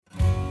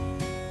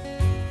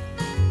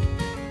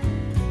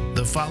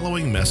The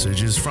following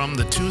message is from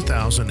the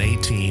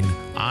 2018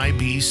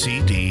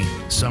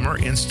 IBCD Summer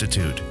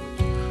Institute,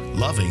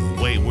 Loving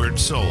Wayward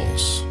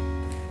Souls.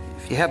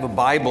 If you have a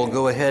Bible,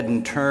 go ahead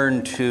and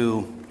turn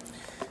to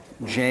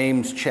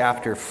James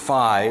chapter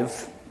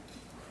 5.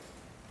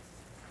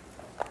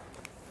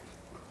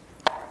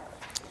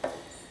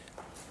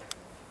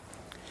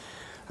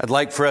 I'd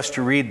like for us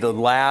to read the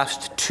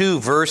last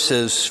two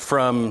verses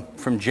from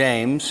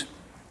James.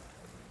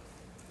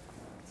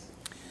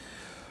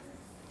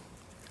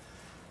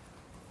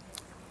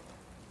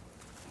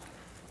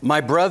 My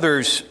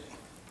brothers,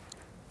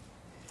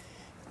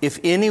 if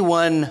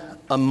anyone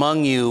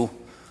among you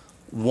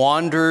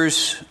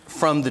wanders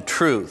from the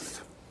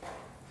truth,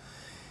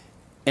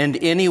 and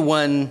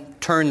anyone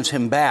turns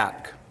him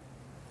back,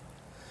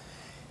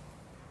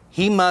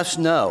 he must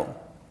know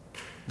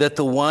that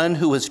the one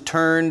who has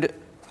turned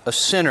a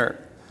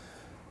sinner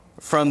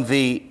from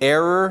the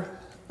error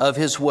of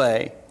his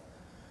way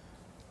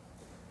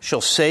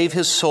shall save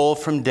his soul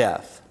from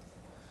death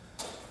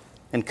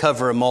and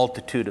cover a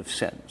multitude of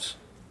sins.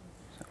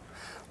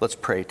 Let's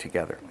pray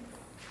together.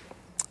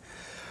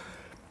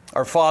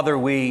 Our Father,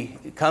 we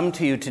come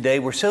to you today.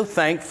 We're so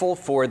thankful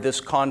for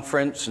this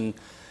conference and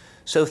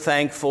so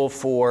thankful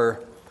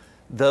for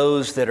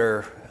those that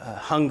are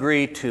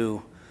hungry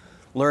to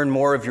learn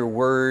more of your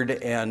word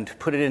and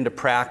put it into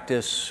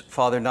practice,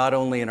 Father, not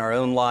only in our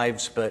own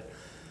lives, but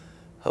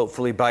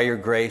hopefully by your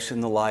grace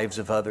in the lives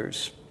of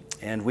others.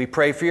 And we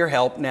pray for your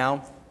help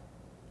now.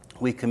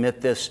 We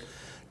commit this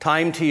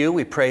time to you.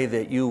 We pray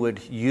that you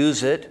would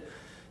use it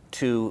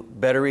to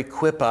better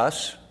equip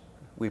us.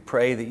 We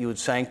pray that you would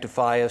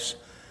sanctify us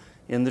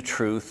in the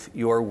truth.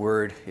 Your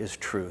word is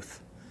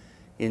truth.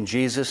 In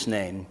Jesus'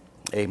 name,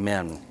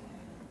 amen.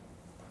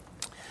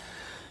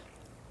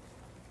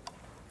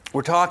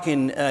 We're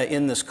talking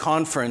in this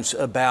conference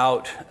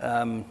about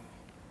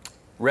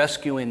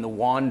rescuing the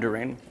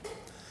wandering.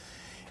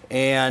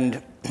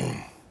 And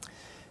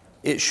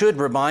it should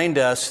remind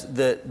us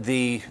that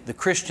the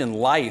Christian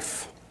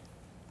life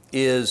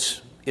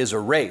is a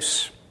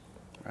race,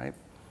 right?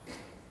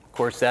 Of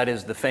course, that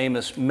is the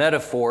famous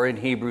metaphor in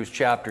Hebrews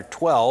chapter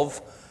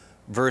 12,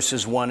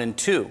 verses 1 and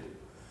 2,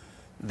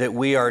 that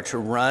we are to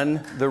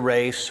run the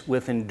race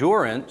with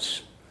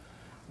endurance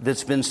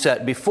that's been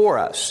set before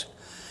us.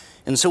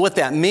 And so what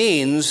that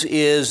means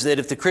is that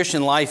if the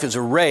Christian life is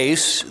a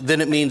race,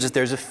 then it means that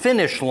there's a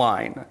finish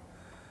line.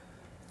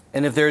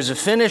 And if there's a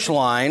finish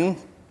line,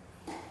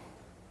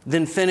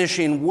 then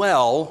finishing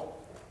well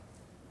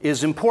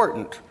is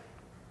important.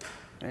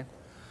 Okay?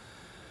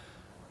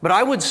 But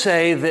I would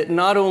say that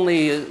not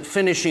only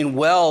finishing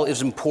well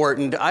is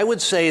important, I would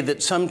say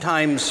that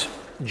sometimes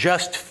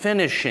just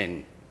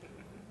finishing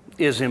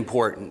is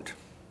important.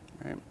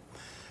 Right?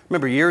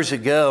 Remember years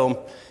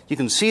ago, you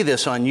can see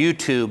this on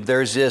YouTube,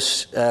 there's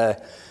this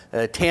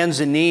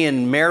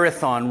Tanzanian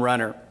marathon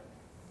runner,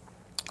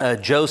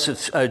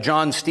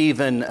 John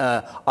Stephen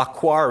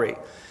Akwari.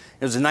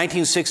 It was the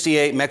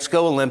 1968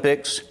 Mexico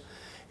Olympics,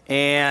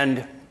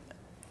 and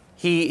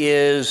he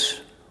is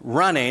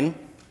running,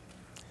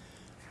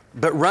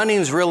 but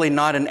running's really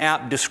not an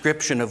apt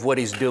description of what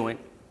he's doing.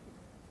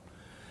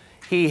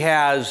 He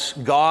has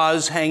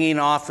gauze hanging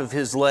off of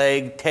his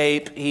leg,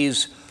 tape,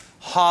 he's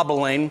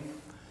hobbling.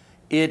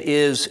 It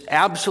is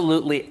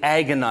absolutely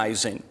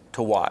agonizing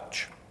to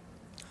watch.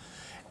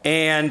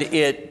 And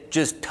it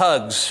just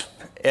tugs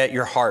at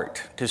your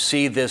heart to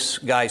see this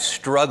guy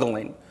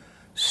struggling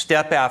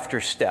step after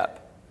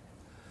step.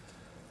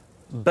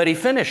 But he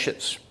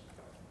finishes.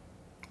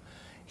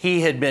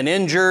 He had been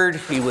injured,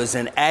 he was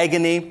in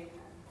agony,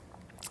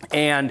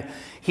 and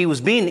he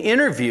was being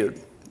interviewed.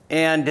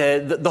 And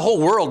the whole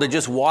world had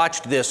just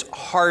watched this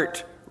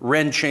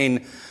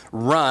heart-wrenching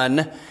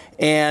run.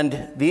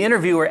 And the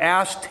interviewer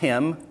asked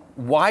him,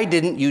 why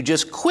didn't you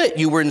just quit?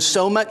 You were in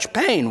so much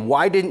pain.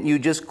 Why didn't you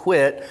just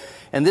quit?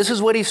 And this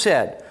is what he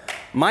said.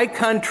 My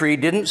country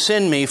didn't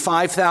send me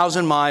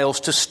 5,000 miles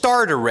to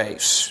start a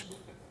race,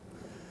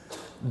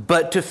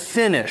 but to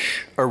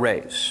finish a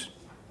race.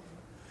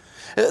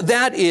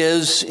 That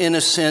is, in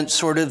a sense,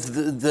 sort of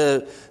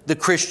the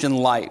Christian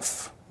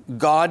life.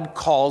 God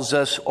calls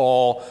us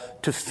all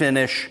to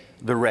finish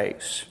the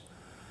race.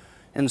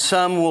 And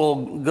some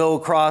will go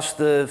across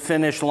the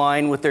finish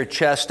line with their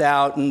chest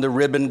out and the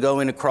ribbon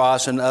going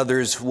across, and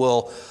others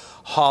will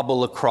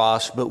hobble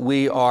across. But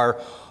we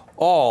are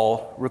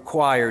all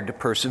required to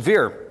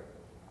persevere.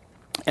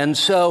 And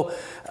so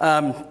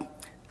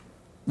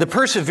the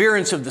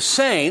perseverance of the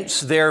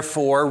saints,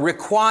 therefore,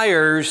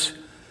 requires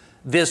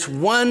this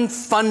one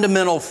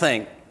fundamental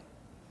thing: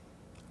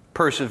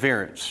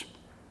 perseverance,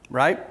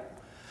 right?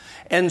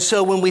 And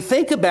so when we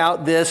think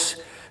about this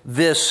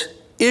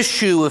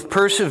issue of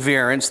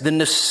perseverance, the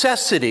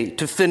necessity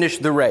to finish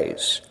the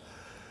race,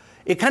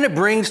 it kind of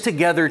brings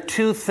together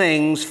two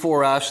things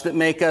for us that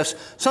make us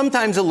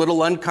sometimes a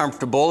little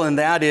uncomfortable, and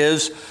that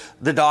is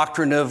the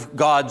doctrine of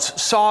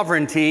God's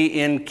sovereignty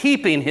in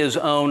keeping his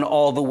own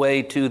all the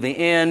way to the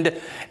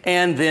end,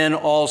 and then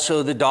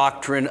also the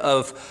doctrine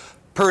of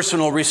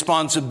personal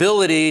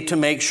responsibility to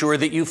make sure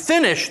that you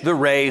finish the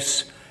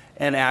race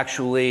and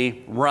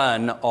actually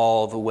run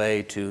all the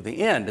way to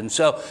the end. And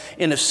so,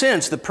 in a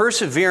sense, the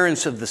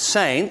perseverance of the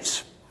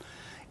saints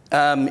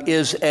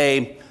is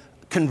a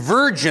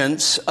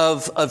convergence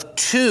of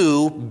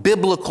two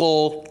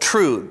biblical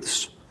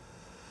truths.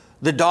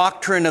 The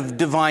doctrine of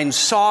divine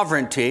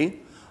sovereignty,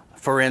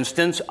 for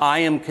instance, I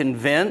am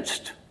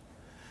convinced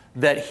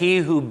that he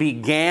who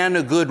began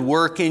a good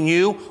work in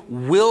you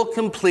will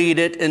complete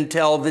it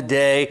until the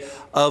day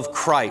of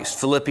Christ,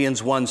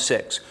 Philippians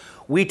 1:6.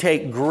 We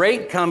take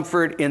great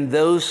comfort in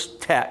those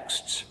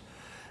texts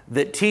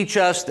that teach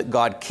us that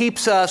God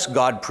keeps us,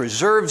 God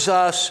preserves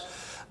us,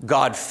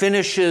 God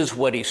finishes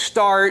what he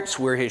starts.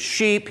 We're his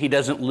sheep. He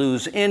doesn't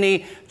lose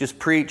any. Just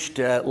preached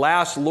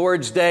last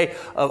Lord's Day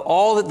of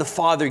all that the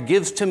Father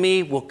gives to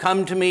me will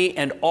come to me,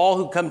 and all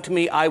who come to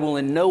me I will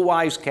in no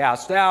wise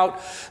cast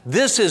out.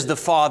 This is the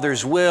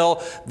Father's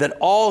will, that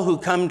all who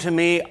come to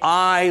me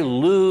I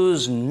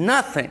lose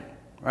nothing,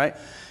 right?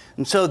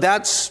 And so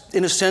that's,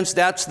 in a sense,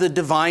 that's the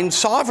divine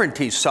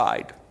sovereignty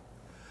side.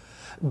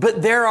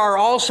 But there are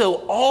also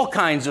all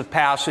kinds of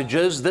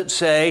passages that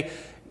say,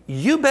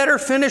 you better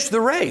finish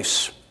the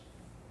race.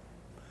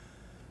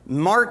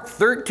 Mark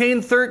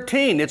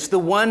 13:13, it's the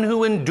one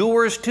who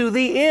endures to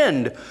the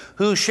end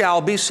who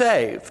shall be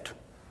saved.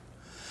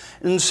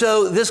 And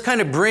so this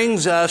kind of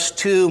brings us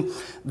to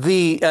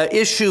the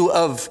issue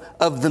of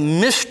the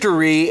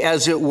mystery,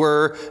 as it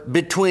were,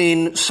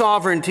 between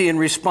sovereignty and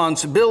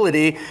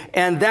responsibility,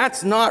 and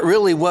that's not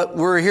really what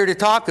we're here to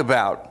talk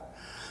about.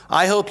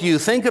 I hope you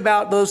think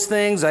about those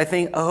things. I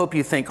hope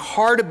you think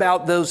hard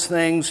about those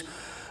things.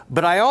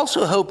 But I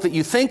also hope that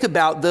you think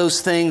about those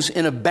things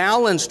in a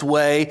balanced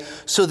way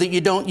so that you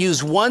don't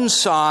use one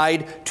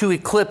side to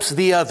eclipse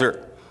the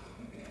other.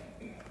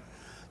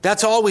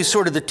 That's always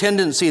sort of the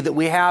tendency that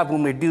we have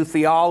when we do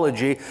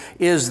theology,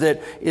 is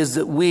that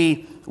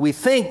we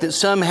think that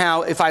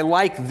somehow if I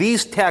like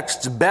these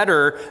texts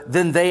better,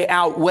 then they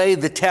outweigh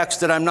the text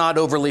that I'm not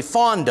overly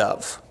fond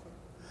of.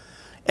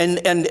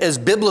 And as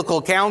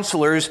biblical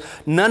counselors,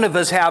 none of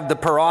us have the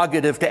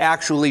prerogative to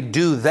actually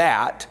do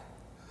that.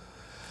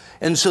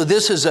 And so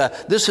this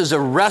is a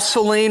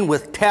wrestling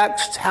with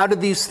texts. How do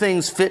these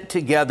things fit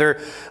together?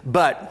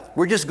 But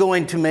we're just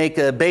going to make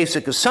a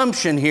basic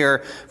assumption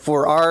here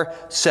for our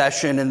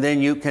session, and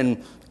then you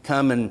can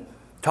come and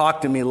talk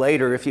to me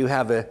later if you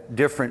have a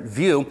different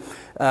view.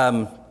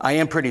 I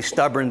am pretty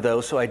stubborn,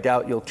 though, so I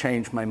doubt you'll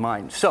change my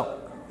mind. So,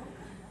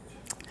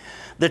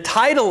 the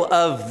title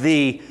of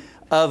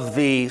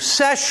the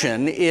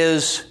session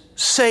is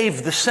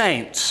Save the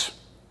Saints.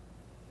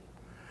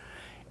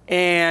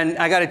 And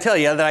I got to tell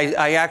you that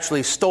I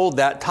actually stole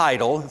that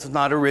title. It's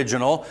not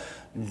original.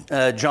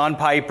 John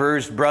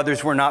Piper's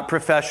Brothers Were Not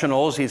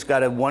Professionals. He's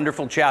got a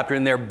wonderful chapter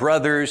in there,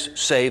 Brothers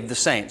Save the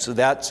Saints. So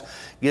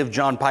give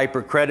John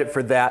Piper credit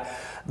for that.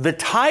 The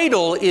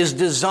title is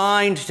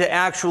designed to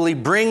actually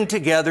bring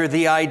together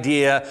the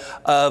idea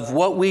of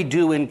what we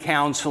do in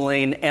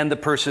counseling and the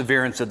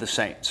perseverance of the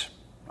saints.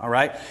 All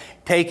right?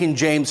 Taking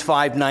James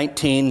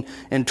 5:19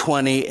 and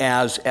 20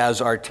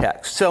 as our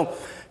text. So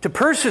to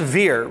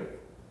persevere,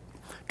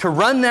 to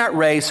run that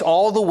race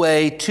all the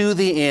way to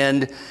the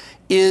end,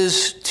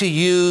 is to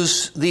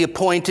use the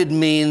appointed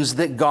means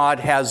that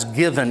God has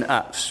given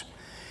us.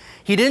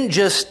 He didn't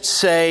just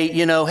say,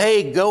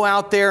 hey, go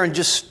out there and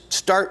just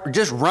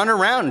run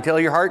around until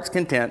your heart's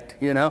content.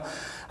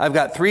 I've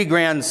got 3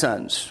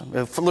 grandsons,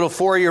 a little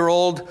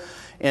 4-year-old,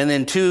 and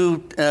then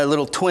 2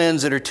 little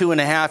twins that are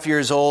 2.5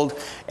 years old,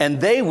 and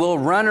they will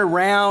run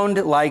around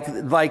like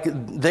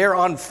they're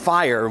on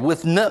fire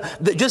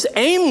just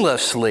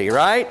aimlessly,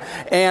 right?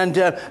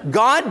 And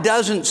God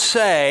doesn't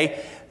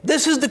say,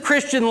 this is the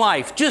Christian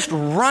life, just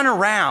run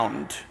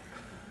around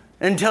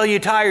until you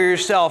tire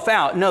yourself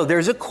out. No,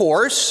 there's a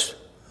course,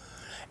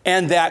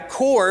 and that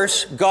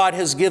course, God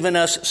has given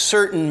us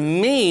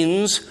certain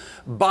means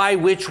by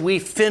which we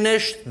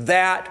finish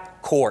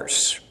that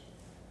course.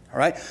 All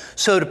right?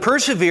 So to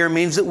persevere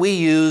means that we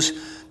use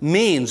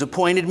means,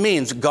 appointed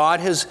means. God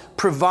has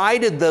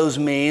provided those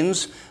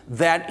means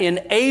that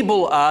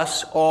enable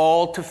us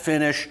all to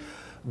finish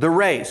the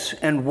race.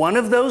 And one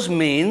of those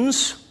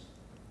means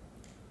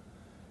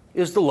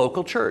is the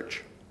local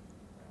church.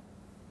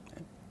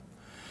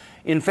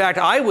 In fact,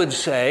 I would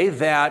say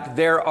that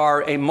there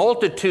are a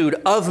multitude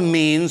of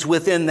means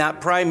within that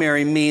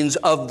primary means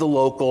of the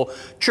local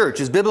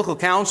church. As biblical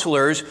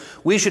counselors,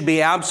 we should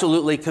be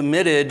absolutely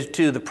committed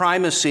to the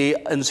primacy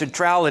and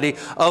centrality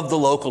of the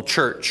local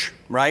church,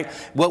 right?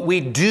 What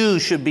we do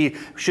should be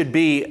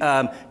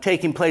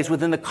taking place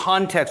within the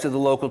context of the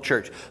local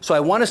church. So I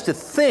want us to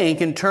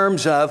think in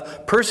terms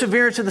of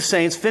perseverance of the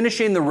saints,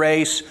 finishing the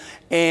race,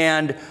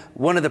 and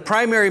one of the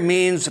primary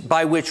means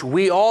by which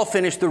we all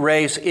finish the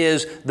race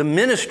is the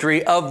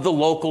ministry of the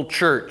local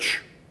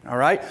church. All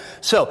right?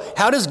 So,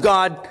 how does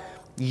God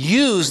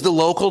use the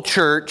local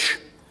church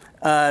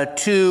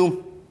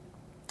to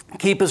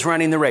keep us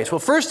running the race? Well,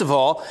 first of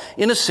all,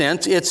 in a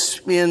sense, as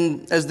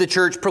the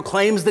church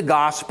proclaims the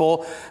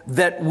gospel,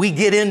 that we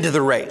get into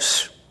the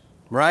race.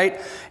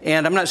 right?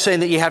 And I'm not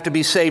saying that you have to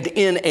be saved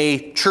in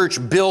a church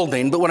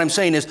building, but what I'm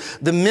saying is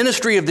the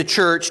ministry of the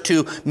church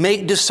to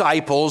make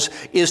disciples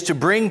is to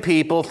bring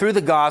people through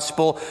the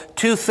gospel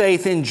to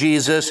faith in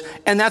Jesus,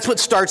 and that's what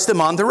starts them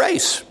on the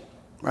race,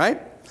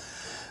 right?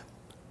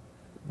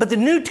 But the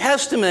New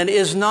Testament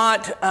is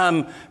not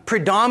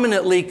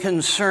predominantly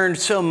concerned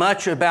so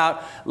much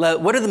about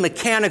what are the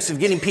mechanics of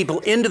getting people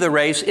into the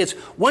race. It's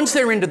once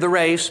they're into the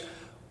race,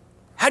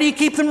 how do you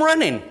keep them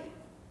running?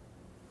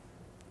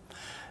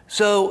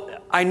 So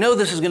I know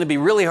this is going to be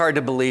really hard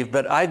to believe,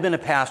 but I've been a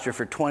pastor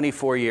for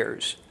 24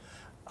 years.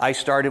 I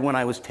started when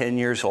I was 10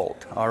 years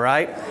old, all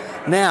right?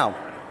 Now,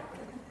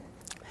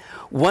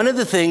 one of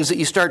the things that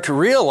you start to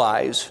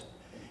realize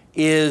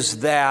is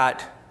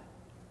that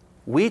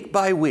week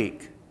by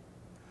week,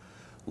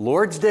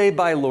 Lord's Day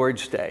by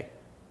Lord's Day,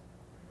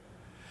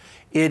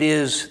 it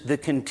is the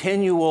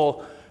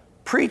continual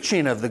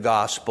preaching of the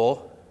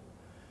gospel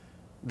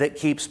that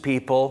keeps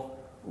people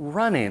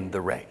running the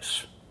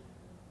race.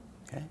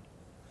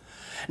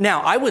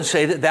 Now, I would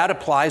say that that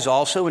applies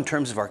also in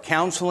terms of our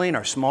counseling,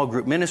 our small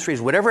group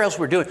ministries, whatever else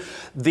we're doing.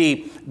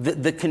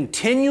 The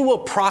continual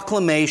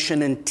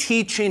proclamation and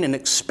teaching and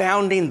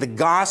expounding the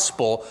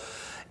gospel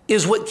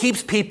is what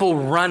keeps people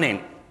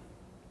running.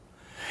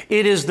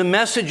 It is the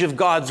message of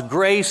God's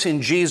grace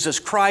in Jesus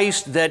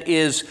Christ that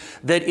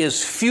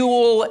is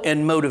fuel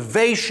and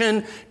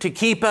motivation to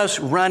keep us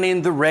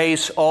running the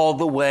race all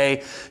the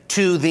way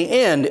to the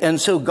end.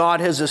 And so God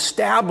has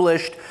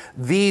established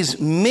these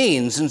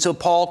means. And so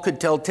Paul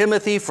could tell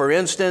Timothy, for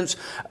instance,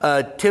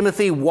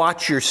 Timothy,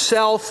 watch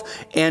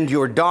yourself and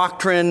your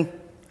doctrine,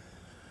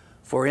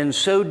 for in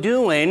so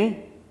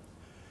doing,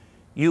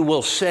 you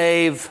will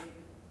save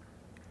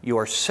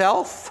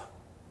yourself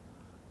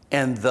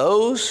and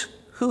those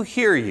who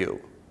hear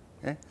you.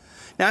 Okay?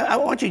 Now, I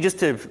want you just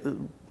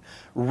to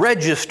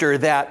register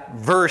that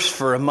verse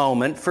for a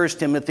moment, 1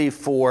 Timothy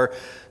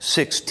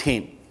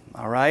 4:16.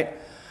 All right?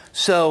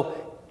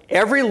 So,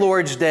 every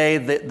Lord's Day,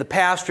 the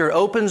pastor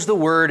opens the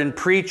Word and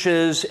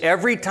preaches.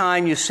 Every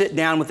time you sit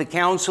down with the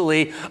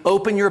counselee,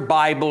 open your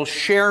Bible,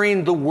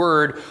 sharing the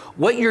Word.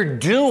 What you're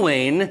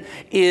doing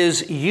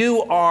is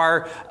you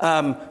are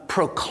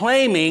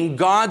proclaiming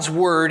God's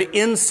Word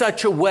in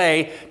such a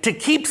way to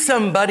keep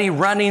somebody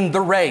running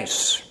the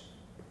race.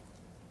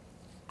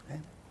 Okay?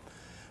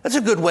 That's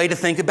a good way to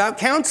think about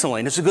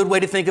counseling. It's a good way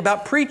to think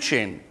about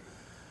preaching.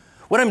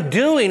 What I'm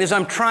doing is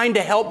I'm trying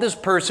to help this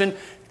person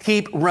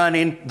keep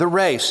running the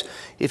race.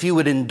 If you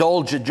would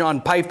indulge a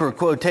John Piper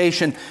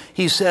quotation,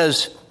 he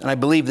says, and I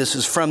believe this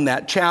is from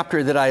that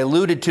chapter that I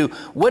alluded to,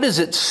 what is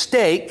at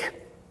stake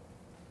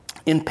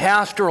in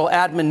pastoral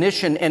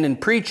admonition and in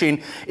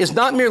preaching is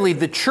not merely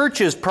the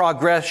church's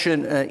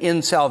progression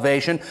in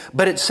salvation,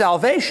 but it's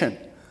salvation.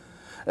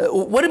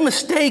 What a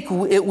mistake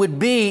it would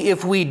be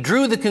if we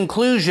drew the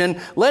conclusion,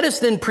 let us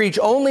then preach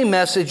only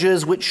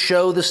messages which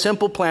show the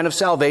simple plan of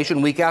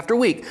salvation week after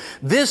week.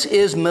 This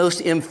is most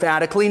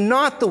emphatically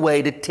not the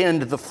way to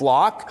tend the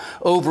flock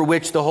over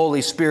which the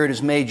Holy Spirit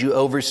has made you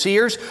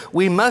overseers.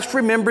 We must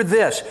remember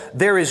this: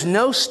 there is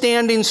no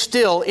standing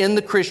still in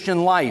the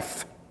Christian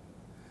life.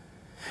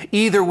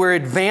 Either we're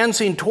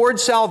advancing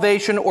towards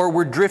salvation or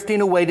we're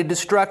drifting away to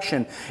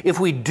destruction. If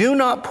we do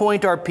not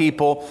point our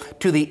people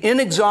to the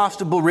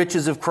inexhaustible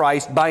riches of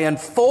Christ by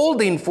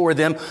unfolding for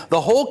them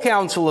the whole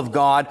counsel of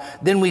God,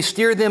 then we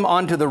steer them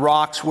onto the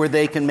rocks where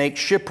they can make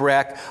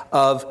shipwreck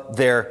of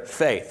their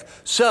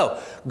faith.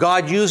 So,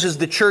 God uses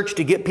the church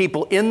to get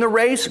people in the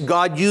race.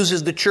 God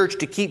uses the church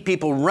to keep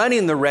people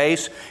running the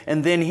race.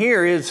 And then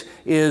here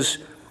is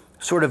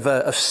sort of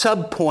a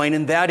sub-point,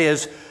 and that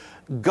is,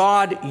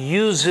 God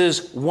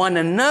uses one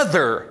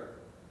another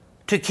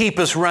to keep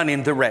us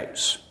running the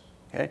race.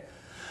 Okay?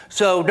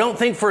 So don't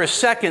think for a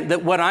second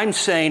that what I'm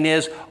saying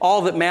is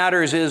all that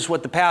matters is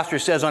what the pastor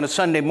says on a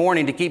Sunday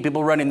morning to keep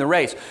people running the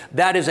race.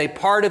 That is a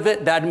part of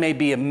it. That may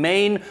be a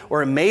main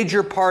or a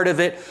major part of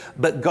it.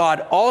 But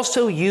God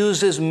also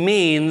uses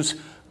means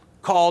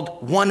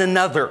called one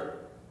another.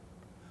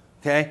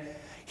 Okay?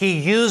 He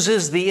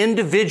uses the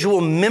individual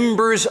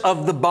members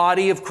of the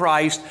body of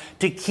Christ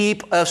to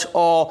keep us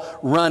all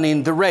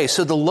running the race.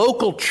 So the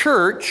local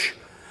church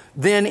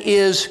then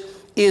is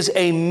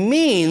a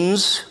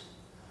means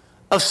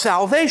of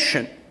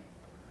salvation.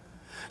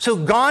 So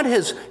God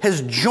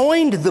has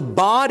joined the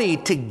body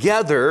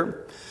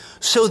together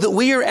so that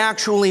we are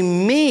actually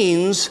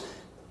means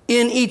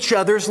in each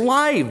other's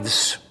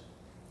lives.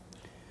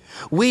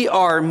 We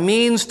are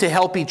means to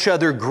help each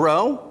other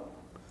grow.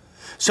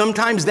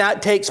 Sometimes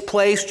that takes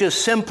place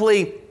just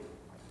simply,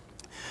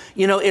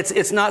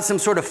 it's not some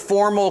sort of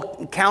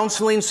formal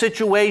counseling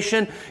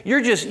situation.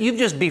 You've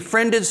just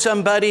befriended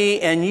somebody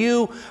and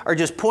you are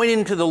just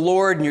pointing to the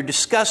Lord and you're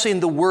discussing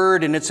the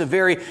Word, and it's a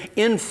very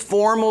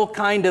informal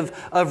kind of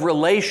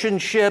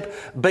relationship,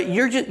 but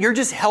you're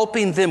just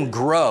helping them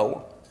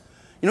grow.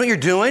 You know what you're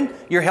doing?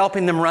 You're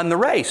helping them run the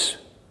race.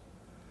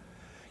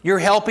 You're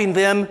helping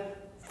them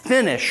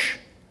finish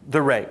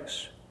the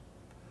race.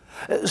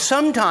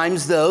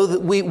 Sometimes, though,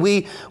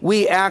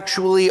 we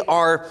actually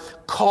are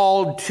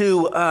called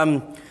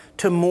to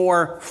to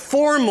more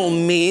formal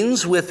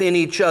means within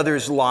each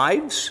other's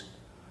lives.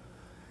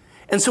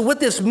 And so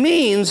what this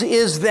means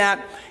is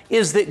that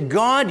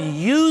God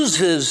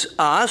uses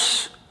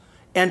us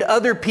and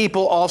other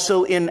people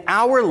also in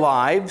our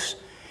lives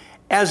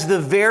as the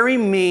very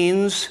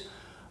means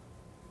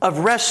of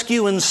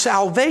rescue and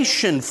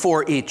salvation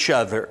for each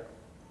other.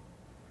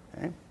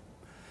 Okay?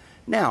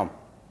 Now,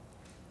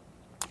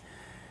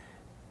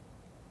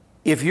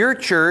 if your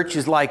church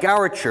is like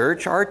our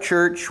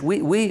church,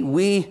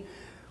 we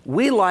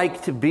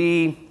like to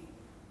be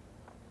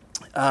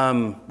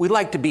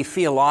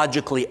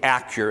theologically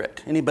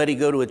accurate. Anybody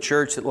go to a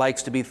church that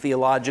likes to be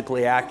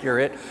theologically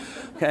accurate?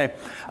 Okay.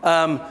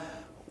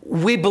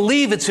 We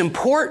believe it's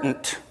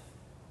important,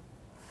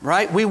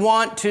 right? We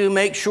want to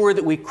make sure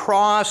that we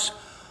cross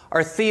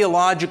our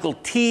theological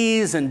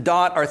T's and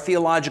dot our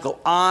theological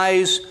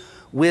I's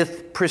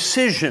with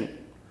precision.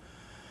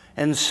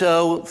 And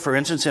so, for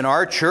instance, in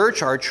our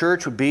church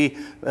would be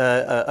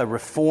a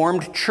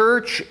Reformed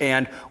church,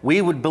 and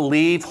we would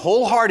believe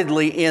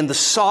wholeheartedly in the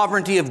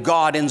sovereignty of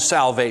God in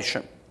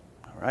salvation.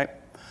 All right?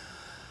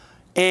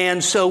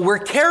 And so we're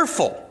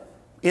careful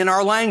in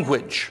our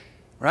language,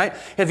 right?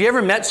 Have you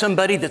ever met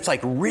somebody that's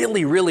like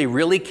really, really,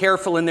 really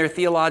careful in their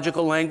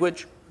theological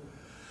language?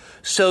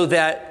 So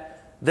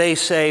that they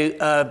say,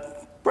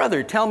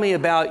 brother, tell me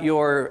about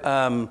your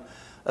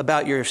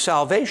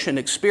salvation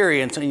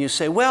experience. And you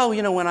say, well,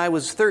 when I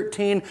was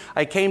 13,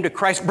 I came to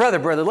Christ. Brother,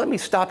 let me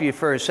stop you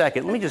for a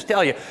second. Let me just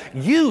tell you,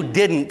 you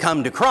didn't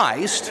come to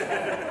Christ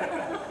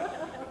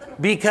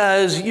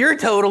because you're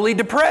totally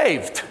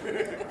depraved.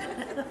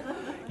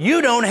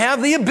 You don't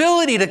have the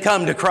ability to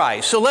come to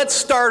Christ. So let's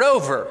start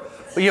over.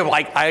 You're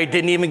like, I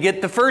didn't even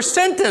get the first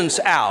sentence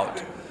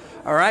out.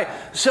 All right?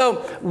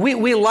 So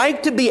we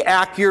like to be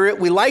accurate,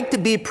 we like to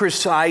be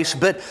precise,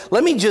 but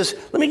let me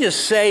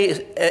just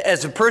say,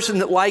 as a person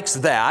that likes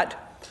that,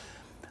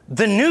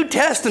 the New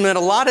Testament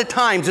a lot of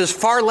times is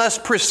far less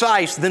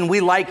precise than we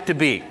like to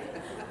be.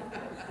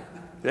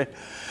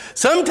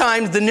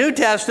 Sometimes the New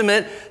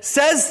Testament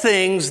says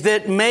things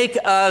that make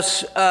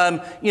us,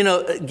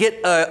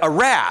 get a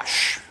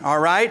rash, all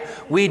right?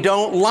 We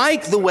don't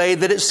like the way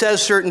that it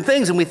says certain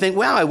things, and we think,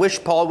 wow, I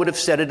wish Paul would have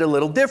said it a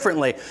little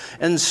differently.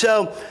 And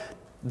so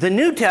the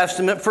New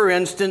Testament, for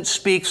instance,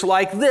 speaks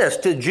like this: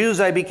 to Jews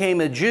I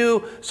became a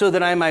Jew so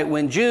that I might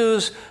win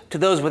Jews. To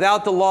those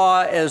without the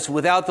law, as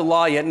without the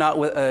law, yet not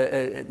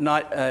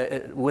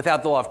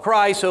without the law of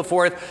Christ, so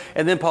forth.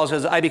 And then Paul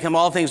says, I become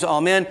all things to all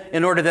men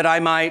in order that I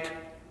might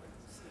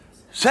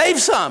save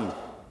some.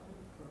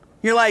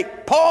 You're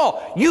like,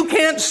 Paul, you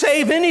can't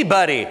save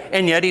anybody.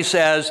 And yet he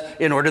says,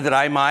 in order that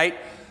I might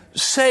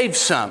save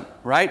some,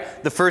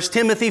 right? The 1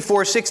 Timothy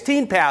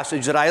 4:16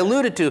 passage that I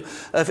alluded to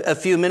a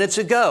few minutes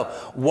ago.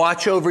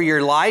 Watch over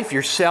your life,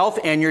 yourself,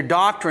 and your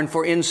doctrine,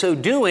 for in so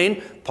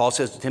doing, Paul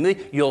says to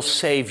Timothy, you'll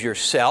save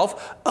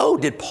yourself. Oh,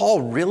 did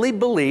Paul really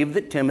believe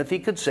that Timothy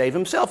could save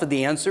himself? And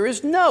the answer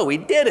is no, he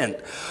didn't.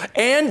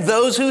 And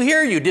those who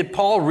hear you, did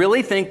Paul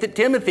really think that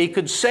Timothy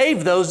could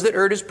save those that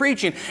heard his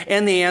preaching?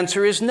 And the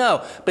answer is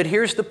no. But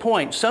here's the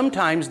point.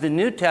 Sometimes the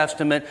New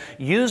Testament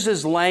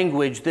uses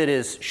language that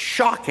is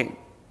shocking.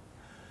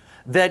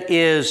 That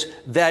is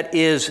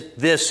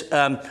this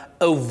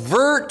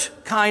overt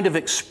kind of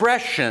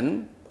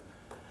expression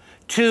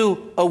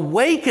to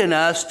awaken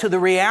us to the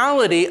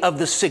reality of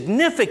the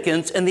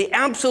significance and the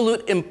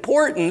absolute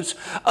importance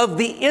of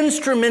the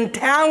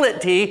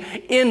instrumentality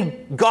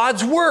in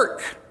God's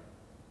work.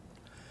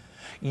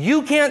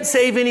 You can't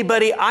save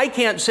anybody, I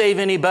can't save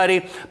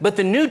anybody, but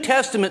the New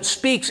Testament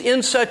speaks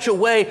in such a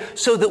way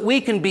so that we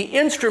can be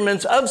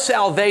instruments of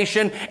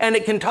salvation, and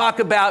it can talk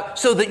about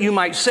so that you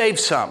might save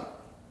some.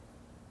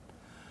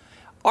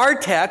 Our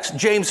text,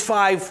 James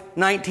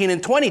 5:19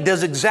 and 20,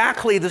 does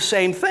exactly the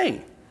same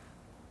thing.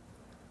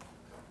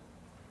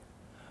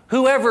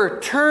 Whoever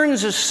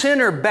turns a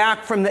sinner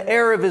back from the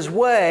error of his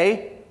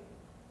way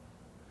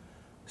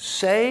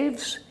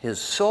saves his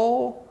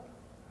soul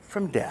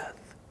from death.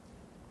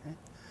 Okay?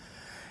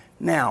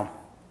 Now,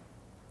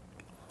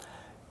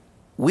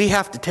 we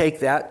have to take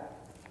that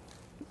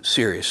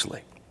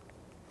seriously.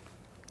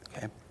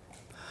 Okay?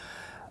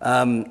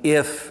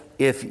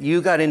 If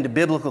you got into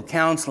biblical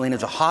counseling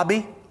as a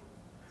hobby,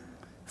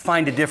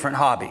 find a different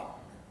hobby.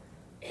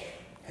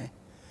 Okay?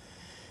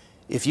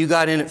 If you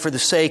got in it for the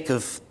sake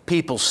of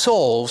people's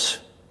souls,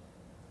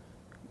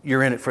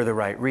 you're in it for the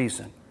right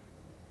reason.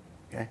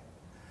 Okay?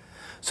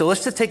 So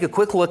let's just take a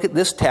quick look at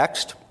this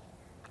text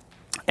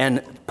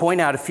and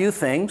point out a few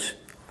things.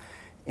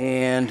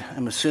 And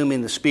I'm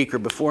assuming the speaker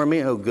before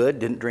me, oh good,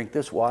 didn't drink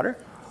this water.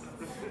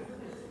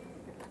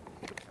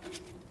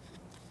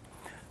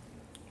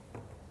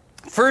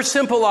 First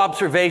simple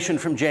observation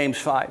from James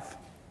 5.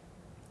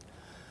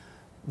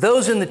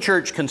 Those in the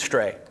church can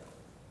stray.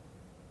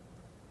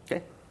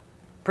 Okay?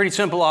 Pretty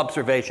simple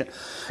observation.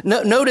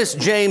 Notice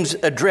James'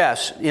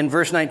 address in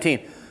verse 19.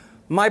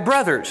 My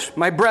brothers,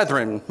 my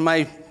brethren,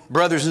 my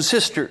brothers and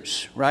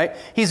sisters, right?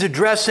 He's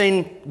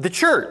addressing the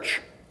church.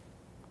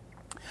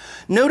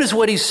 Notice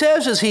what he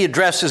says as he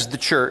addresses the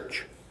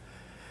church.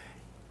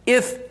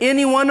 if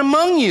anyone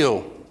among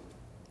you.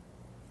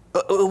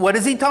 What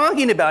is he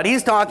talking about?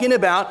 He's talking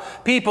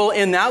about people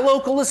in that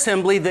local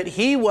assembly that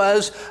he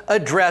was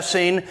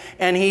addressing,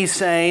 and he's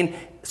saying,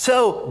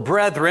 so,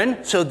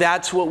 brethren, so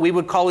that's what we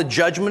would call a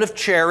judgment of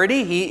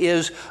charity. He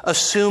is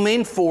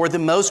assuming for the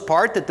most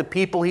part that the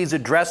people he's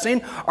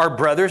addressing are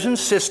brothers and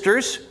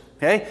sisters.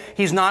 Okay?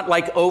 He's not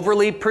like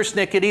overly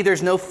persnickety.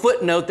 There's no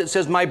footnote that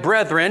says, my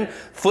brethren,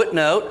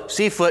 footnote,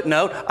 see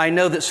footnote. I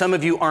know that some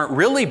of you aren't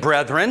really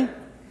brethren.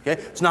 Okay?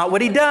 It's not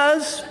what he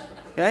does.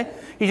 Okay?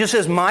 He just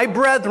says, my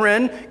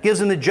brethren, gives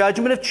them the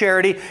judgment of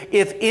charity.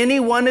 If any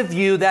one of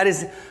you, that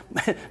is,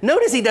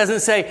 notice he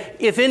doesn't say,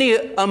 if any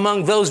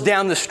among those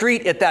down the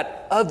street at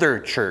that other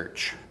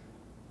church.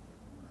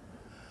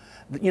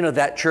 You know,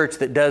 that church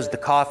that does the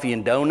coffee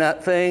and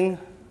donut thing?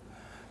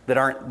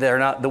 They're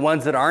not the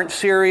ones that aren't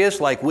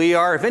serious like we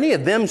are. If any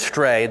of them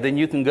stray, then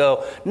you can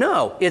go,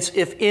 no, it's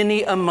if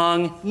any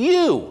among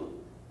you,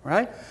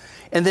 right?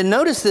 And then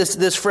notice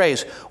this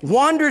phrase,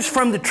 wanders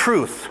from the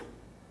truth.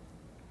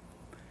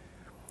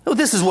 Oh,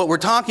 this is what we're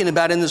talking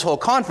about in this whole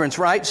conference,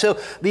 right? So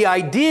the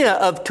idea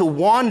of to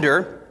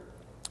wander,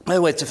 by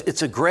the way,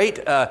 it's a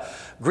great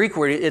Greek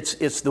word.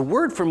 It's the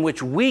word from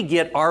which we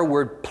get our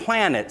word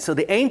planet. So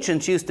the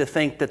ancients used to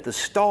think that the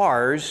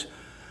stars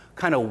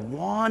kind of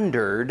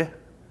wandered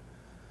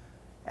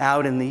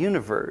out in the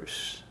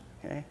universe.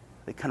 Okay?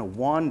 They kind of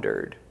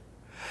wandered.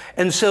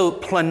 And so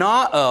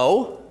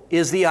planao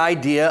is the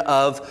idea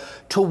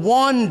of to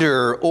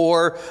wander,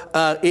 or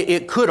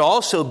it could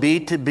also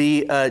be to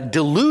be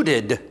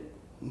deluded,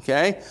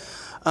 okay?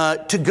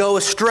 To go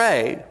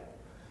astray.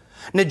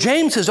 Now,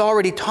 James has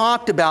already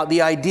talked about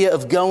the idea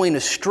of going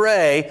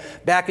astray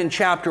back in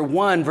chapter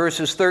 1,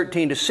 verses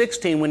 13 to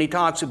 16, when he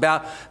talks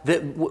about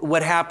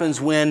what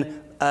happens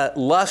when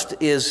lust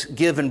is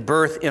given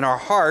birth in our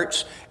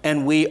hearts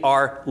and we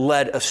are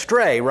led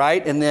astray,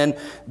 right? And then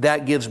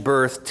that gives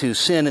birth to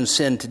sin, and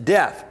sin to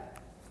death.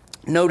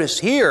 Notice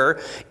here,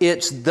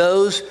 it's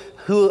those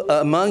who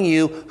among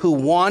you who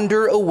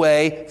wander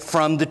away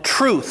from the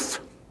truth.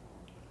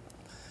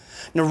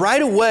 Now,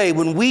 right away,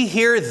 when we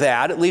hear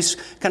that, at least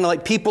kind of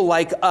like people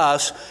like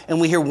us, and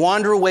we hear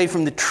wander away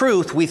from the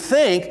truth, we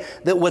think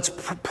that what's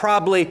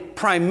probably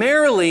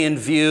primarily in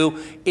view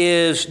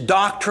is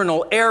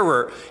doctrinal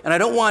error. And I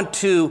don't want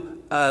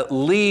to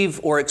leave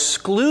or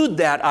exclude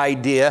that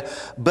idea,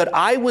 but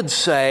I would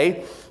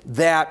say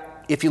that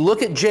if you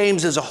look at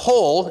James as a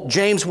whole,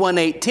 James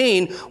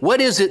 1:18, what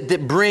is it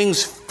that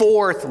brings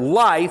forth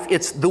life?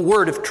 It's the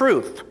word of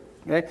truth.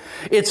 Okay?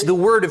 It's the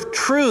word of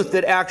truth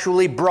that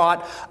actually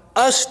brought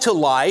us to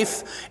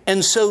life.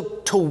 And so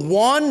to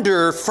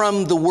wander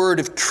from the word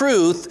of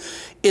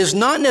truth is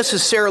not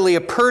necessarily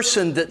a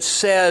person that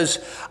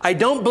says, I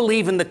don't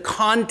believe in the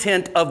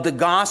content of the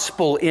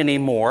gospel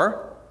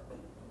anymore.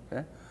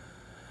 Okay?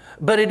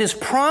 But it is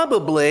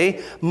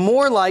probably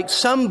more like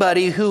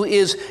somebody who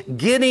is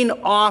getting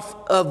off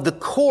of the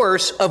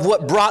course of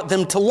what brought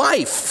them to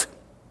life.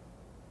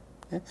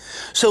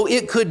 So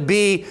it could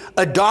be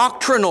a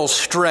doctrinal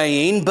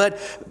straying, but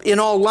in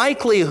all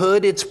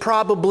likelihood, it's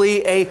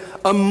probably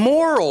a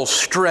moral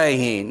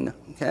straying.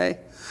 Okay?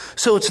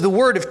 So it's the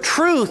word of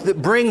truth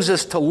that brings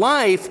us to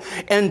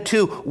life, and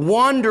to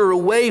wander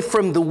away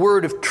from the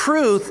word of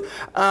truth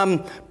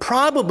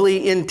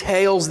probably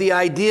entails the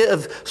idea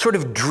of sort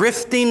of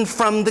drifting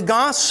from the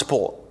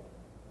gospel.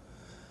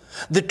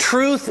 The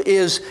truth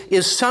is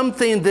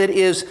something that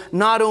is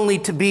not only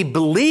to be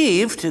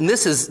believed, and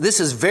this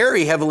is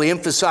very heavily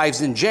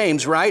emphasized in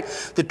James, right?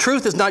 The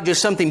truth is not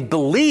just something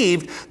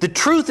believed, the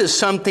truth is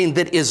something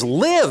that is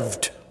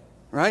lived,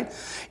 right?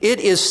 It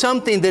is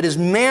something that is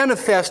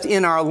manifest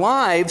in our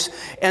lives.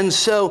 And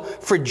so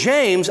for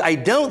James, I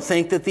don't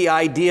think that the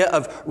idea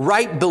of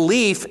right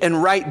belief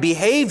and right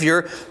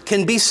behavior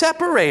can be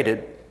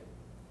separated.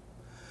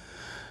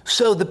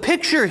 So the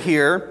picture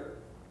here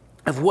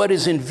of what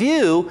is in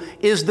view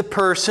is the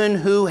person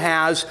who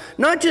has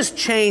not just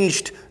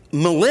changed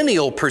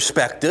millennial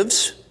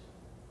perspectives,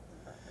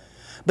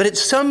 but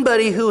it's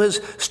somebody who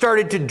has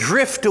started to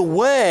drift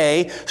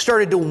away,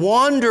 started to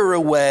wander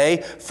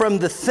away from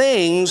the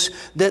things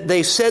that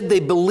they said they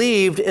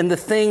believed and the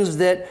things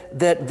that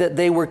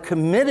they were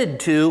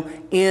committed to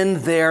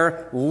in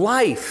their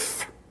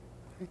life.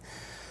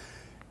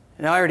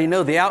 Now, I already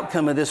know the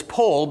outcome of this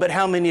poll, but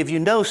how many of you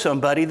know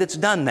somebody that's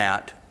done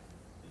that?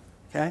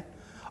 Okay?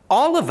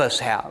 All of us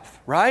have,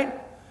 right?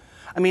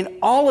 I mean,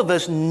 all of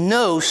us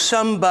know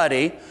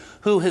somebody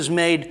who has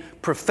made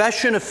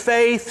profession of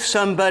faith,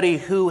 somebody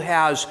who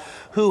has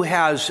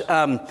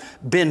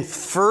been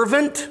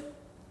fervent.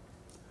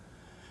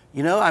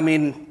 You know, I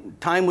mean,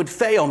 time would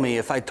fail me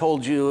if I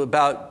told you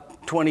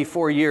about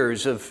 24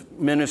 years of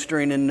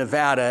ministering in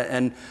Nevada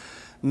and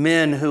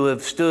men who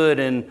have stood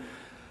and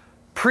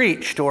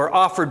preached or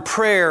offered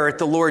prayer at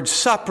the Lord's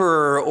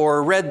Supper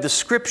or read the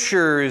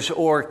Scriptures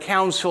or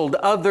counseled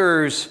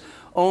others,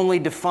 only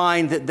to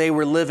find that they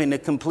were living a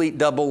complete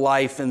double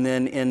life and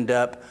then end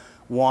up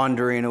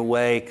wandering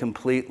away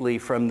completely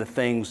from the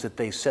things that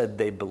they said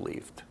they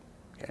believed.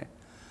 Okay?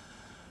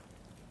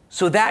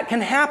 So that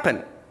can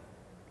happen.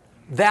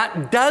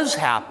 that does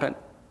happen.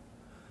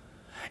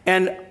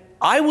 And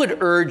I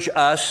would urge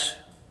us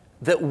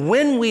that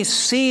when we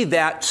see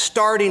that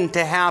starting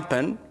to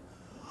happen,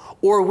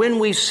 or when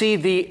we see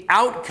the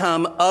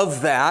outcome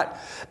of that,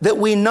 that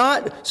we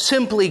not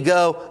simply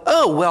go,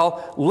 oh,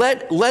 well,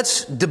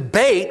 let's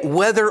debate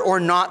whether or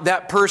not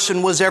that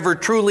person was ever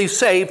truly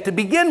saved to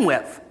begin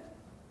with.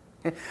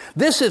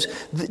 This is,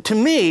 to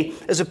me,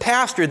 as a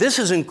pastor, this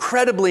is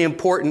incredibly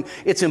important.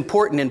 It's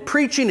important in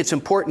preaching. It's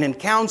important in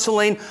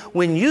counseling.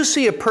 When you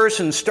see a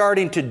person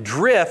starting to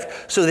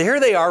drift, so here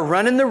they are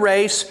running the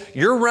race,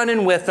 you're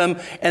running with them,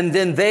 and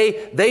then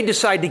they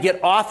decide to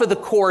get off of the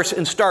course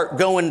and start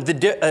going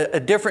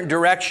a different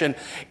direction,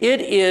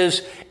 it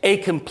is a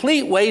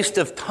complete waste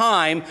of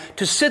time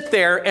to sit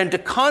there and to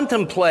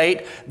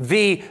contemplate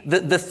the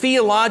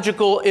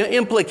theological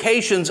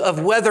implications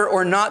of whether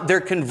or not their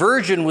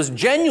conversion was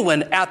genuine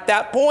at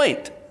that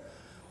point.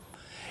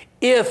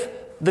 If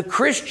the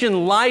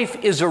Christian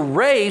life is a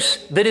race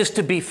that is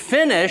to be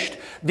finished,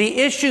 the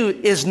issue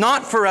is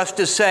not for us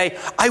to say,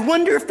 I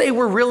wonder if they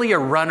were really a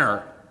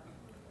runner.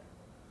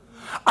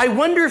 I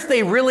wonder if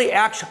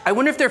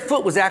their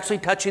foot was actually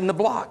touching the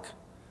block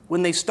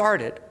when they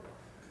started.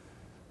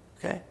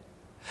 Okay?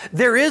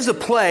 There is a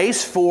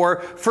place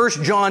for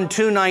 1 John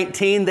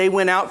 2:19, they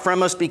went out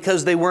from us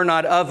because they were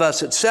not of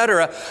us,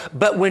 etc.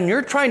 But when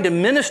you're trying to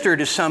minister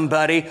to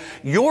somebody,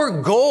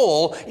 your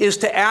goal is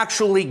to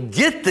actually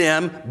get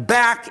them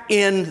back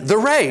in the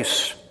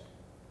race.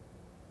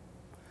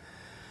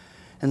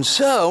 And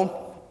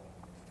so,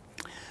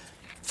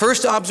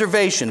 first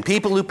observation,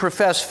 people who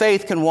profess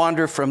faith can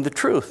wander from the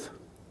truth.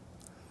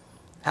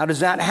 How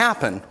does that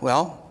happen?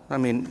 Well, I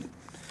mean,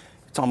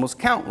 it's almost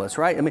countless,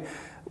 right? I mean,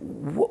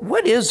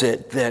 what is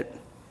it that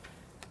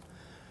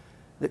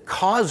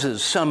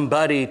causes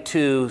somebody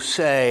to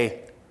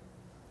say,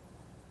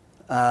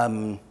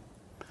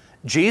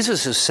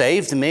 Jesus has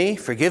saved me,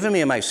 forgiven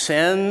me of my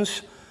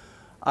sins,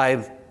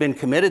 I've been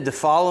committed to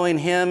following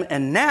Him,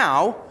 and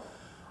now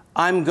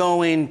I'm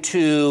going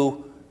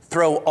to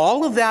throw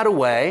all of that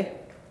away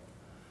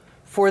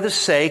for the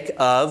sake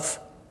of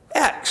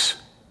X.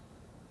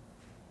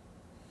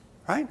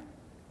 Right?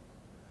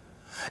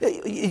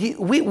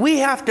 We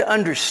have to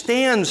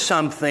understand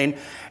something,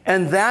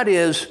 and that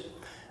is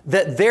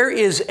that there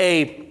is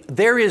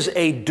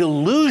a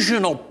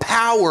delusional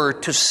power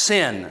to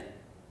sin.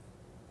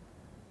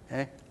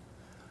 Okay?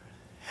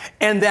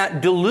 And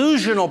that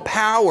delusional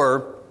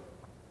power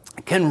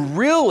can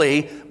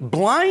really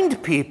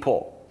blind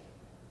people.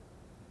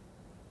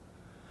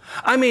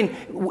 I mean,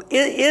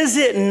 is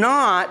it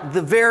not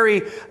the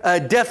very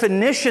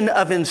definition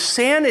of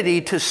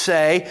insanity to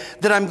say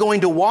that I'm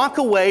going to walk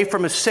away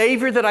from a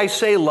Savior that I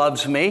say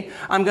loves me,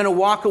 I'm going to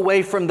walk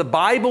away from the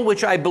Bible,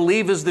 which I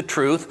believe is the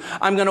truth,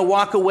 I'm going to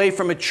walk away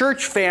from a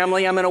church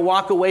family, I'm going to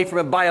walk away from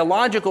a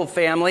biological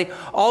family,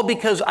 all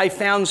because I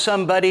found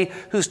somebody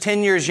who's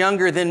 10 years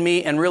younger than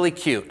me and really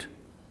cute?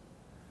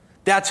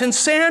 That's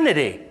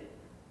insanity.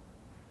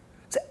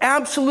 It's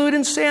absolute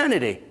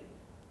insanity.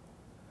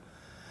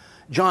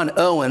 John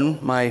Owen,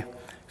 my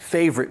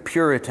favorite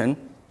Puritan,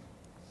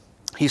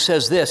 he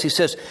says this. He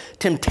says,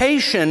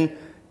 temptation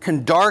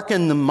can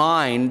darken the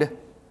mind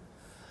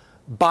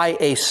by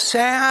a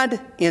sad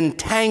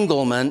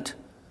entanglement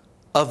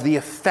of the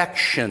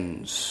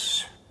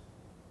affections.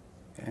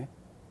 Okay?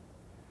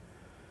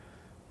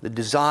 The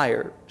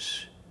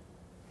desires.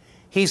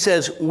 He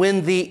says,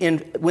 when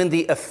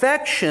the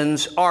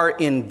affections are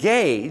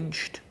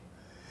engaged,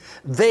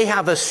 they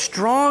have a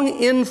strong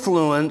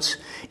influence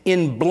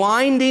in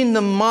blinding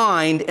the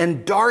mind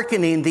and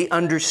darkening the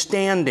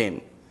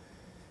understanding.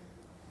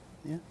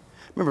 Yeah.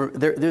 Remember,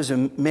 there's a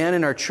man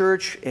in our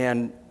church,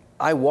 and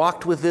I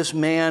walked with this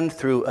man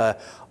through an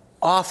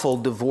awful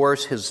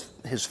divorce.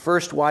 His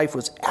first wife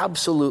was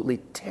absolutely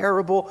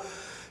terrible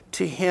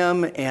to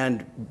him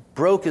and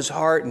broke his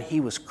heart, and he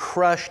was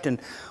crushed, and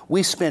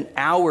we spent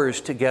hours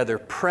together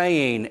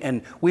praying,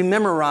 and we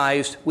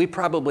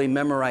probably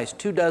memorized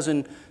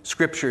 24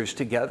 scriptures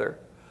together.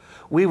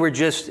 We were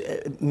just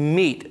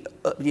meet.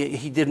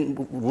 He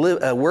didn't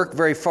work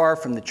very far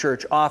from the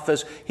church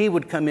office. He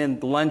would come in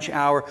lunch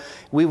hour.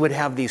 We would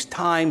have these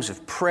times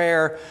of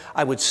prayer.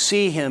 I would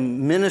see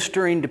him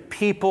ministering to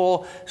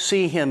people,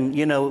 see him,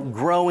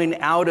 growing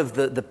out of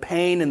the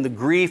pain and the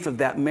grief of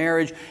that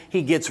marriage.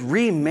 He gets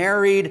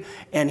remarried,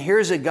 and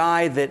here's a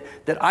guy that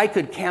I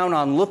could count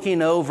on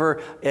looking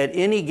over at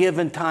any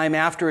given time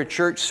after a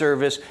church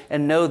service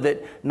and know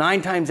that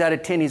 9 times out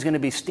of 10 he's going to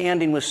be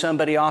standing with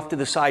somebody off to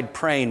the side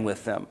praying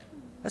with them.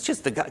 That's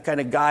just the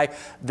kind of guy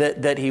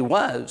that he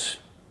was.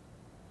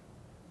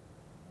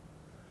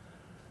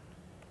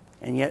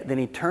 And yet then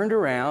he turned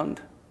around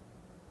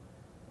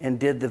and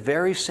did the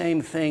very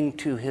same thing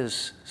to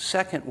his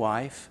second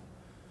wife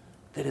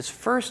that his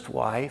first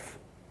wife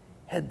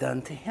had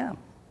done to him.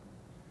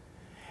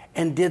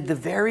 And did the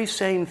very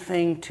same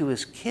thing to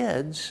his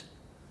kids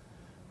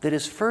that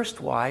his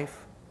first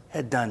wife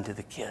had done to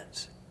the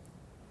kids.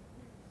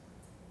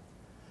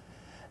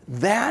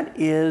 That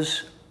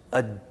is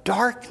a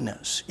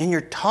darkness. And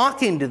you're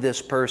talking to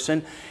this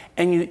person,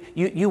 and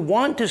you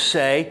want to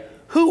say,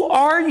 who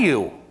are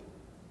you?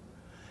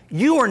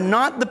 You are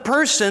not the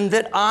person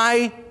that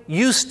I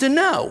used to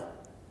know.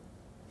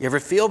 You ever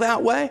feel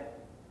that way?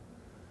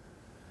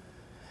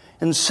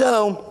 And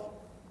so,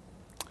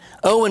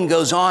 Owen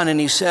goes on and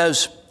he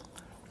says,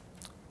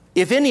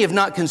 if any have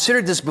not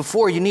considered this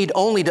before, you need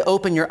only to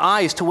open your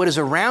eyes to what is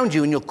around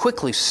you and you'll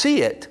quickly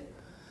see it.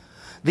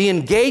 The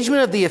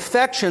engagement of the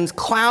affections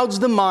clouds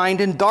the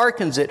mind and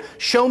darkens it.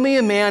 Show me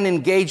a man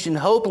engaged in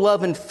hope,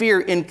 love, and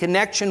fear in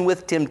connection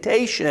with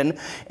temptation,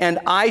 and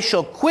I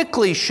shall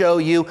quickly show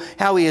you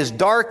how he is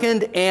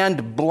darkened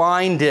and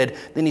blinded.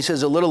 Then he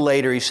says a little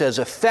later, he says,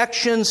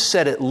 affections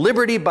set at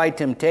liberty by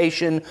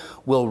temptation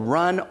will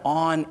run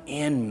on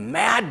in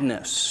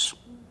madness.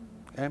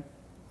 Okay?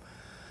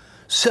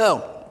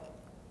 So,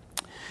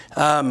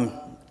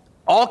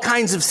 all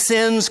kinds of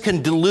sins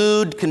can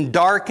delude, can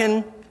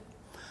darken.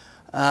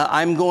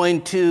 I'm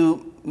going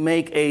to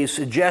make a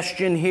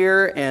suggestion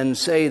here and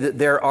say that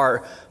there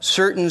are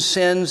certain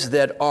sins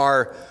that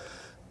are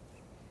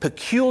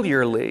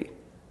peculiarly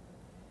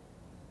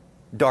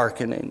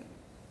darkening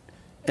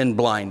and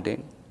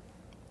blinding.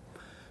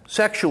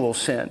 Sexual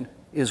sin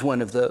is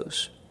one of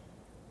those.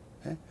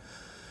 Okay?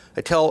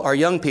 I tell our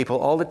young people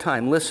all the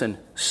time, listen,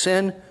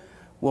 sin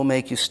will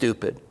make you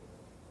stupid.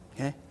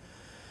 Okay?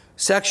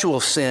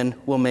 Sexual sin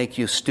will make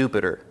you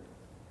stupider.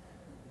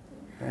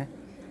 Okay?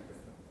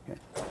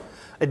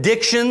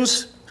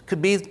 Addictions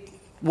could be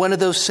one of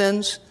those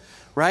sins,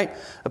 right?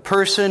 A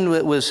person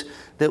that was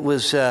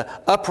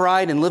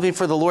upright and living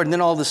for the Lord, and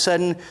then all of a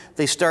sudden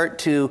they start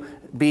to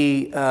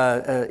be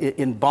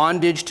in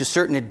bondage to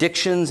certain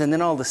addictions, and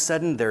then all of a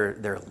sudden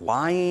they're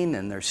lying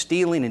and they're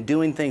stealing and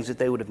doing things that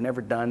they would have never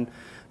done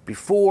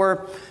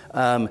before.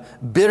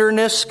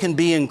 Bitterness can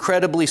be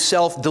incredibly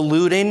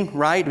self-deluding,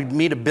 right? We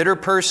meet a bitter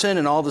person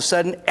and all of a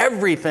sudden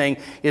everything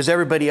is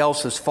everybody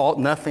else's fault.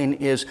 Nothing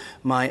is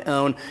my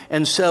own.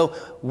 And so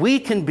we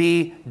can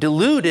be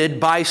deluded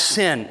by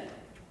sin.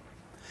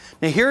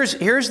 Now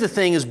here's the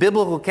thing as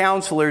biblical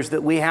counselors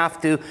that we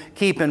have to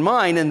keep in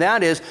mind, and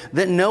that is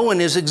that no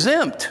one is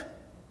exempt.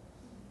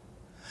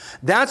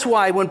 That's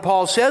why when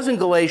Paul says in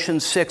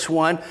Galatians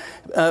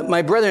 6:1,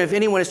 my brethren, if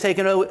anyone is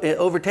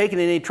overtaken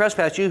in any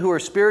trespass, you who are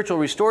spiritual,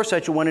 restore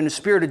such a one in a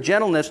spirit of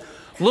gentleness,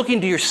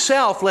 looking to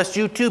yourself, lest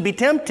you too be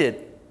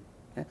tempted.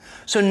 Okay?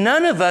 So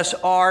none of us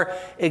are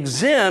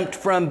exempt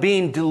from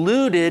being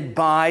deluded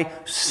by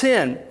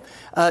sin.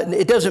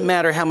 It doesn't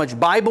matter how much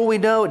Bible we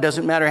know. It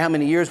doesn't matter how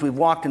many years we've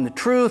walked in the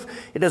truth.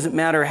 It doesn't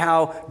matter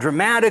how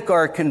dramatic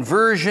our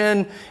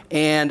conversion.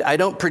 And I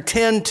don't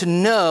pretend to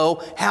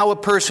know how a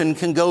person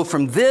can go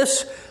from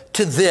this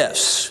to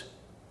this.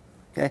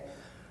 Okay?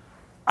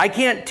 I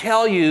can't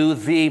tell you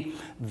the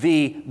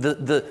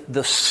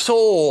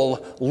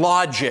soul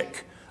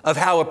logic of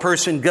how a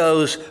person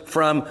goes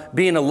from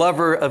being a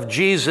lover of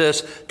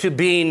Jesus to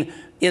being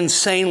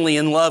insanely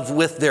in love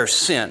with their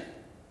sin.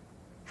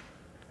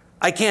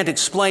 I can't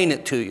explain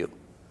it to you,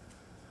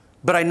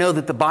 but I know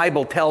that the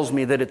Bible tells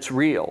me that it's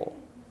real.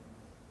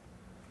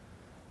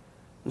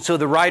 And so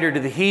the writer to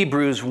the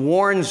Hebrews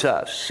warns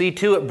us, see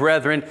to it,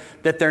 brethren,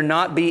 that there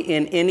not be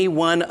in any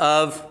one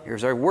of,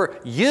 here's our word,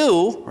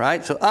 you,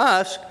 right? So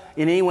us,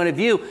 in any one of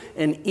you,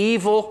 an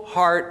evil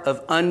heart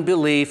of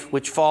unbelief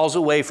which falls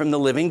away from the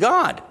living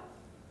God.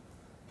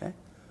 Okay?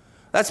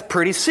 That's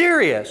pretty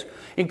serious.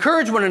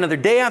 Encourage one another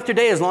day after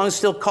day, as long as it's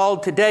still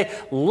called today,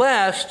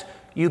 lest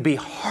you be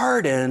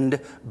hardened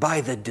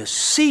by the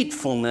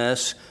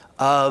deceitfulness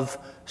of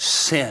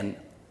sin.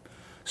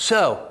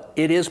 So,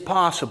 it is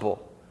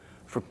possible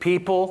for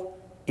people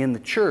in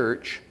the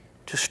church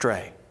to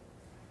stray,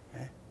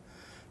 okay?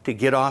 To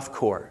get off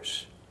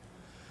course.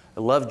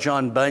 I love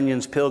John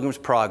Bunyan's Pilgrim's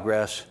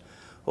Progress,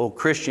 old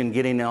Christian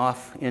getting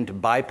off into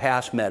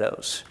bypass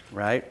meadows,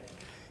 right?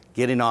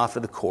 Getting off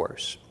of the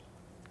course.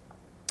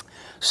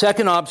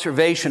 Second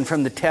observation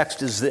from the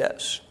text is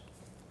this.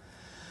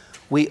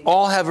 We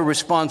all have a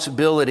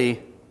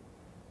responsibility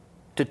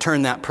to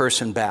turn that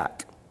person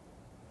back.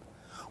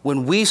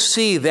 When we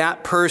see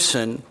that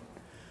person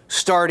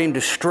starting to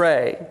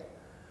stray,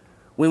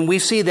 when we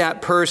see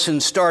that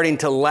person starting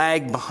to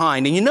lag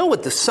behind, and you know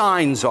what the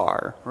signs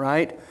are,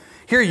 right?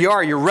 Here you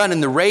are, you're running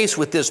the race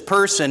with this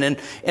person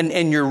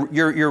and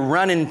you're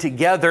running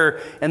together,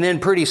 and then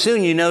pretty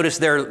soon you notice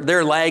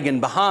they're lagging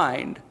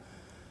behind.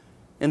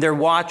 And they're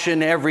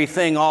watching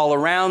everything all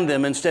around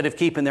them instead of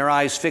keeping their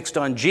eyes fixed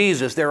on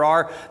Jesus. There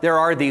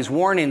are these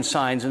warning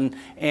signs,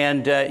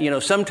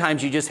 and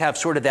sometimes you just have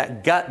sort of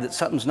that gut that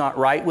something's not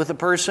right with a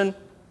person,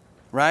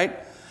 right?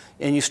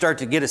 And you start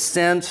to get a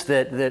sense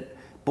that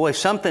boy,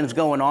 something's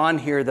going on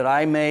here that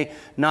I may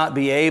not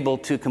be able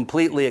to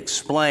completely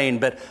explain,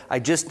 but I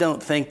just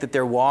don't think that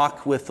their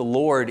walk with the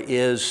Lord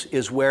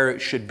is where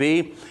it should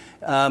be.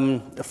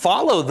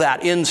 Follow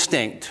that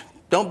instinct.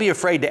 Don't be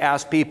afraid to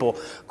ask people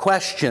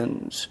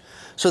questions.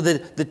 So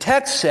the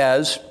text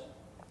says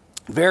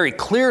very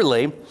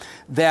clearly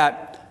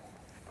that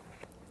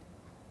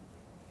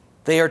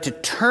they are to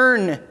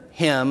turn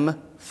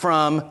him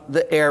from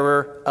the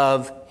error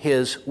of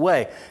his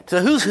way.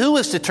 So who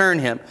is to turn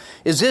him?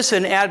 Is this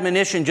an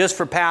admonition just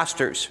for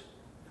pastors?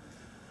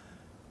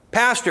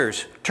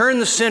 Pastors, turn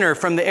the sinner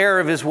from the error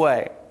of his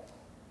way.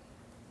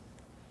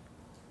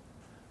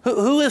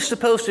 Who is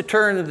supposed to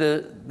turn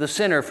the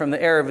sinner from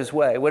the error of his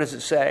way? What does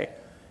it say?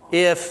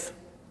 If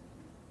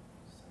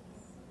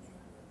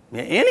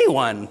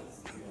anyone,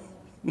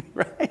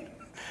 right?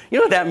 You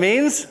know what that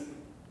means?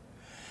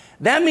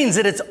 That means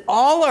that it's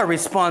all our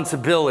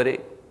responsibility,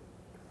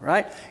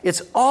 right?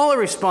 It's all our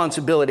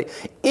responsibility.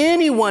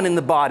 Anyone in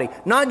the body,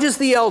 not just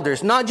the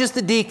elders, not just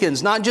the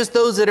deacons, not just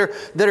those that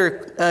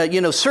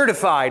are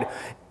certified,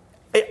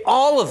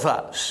 all of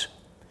us.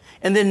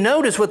 And then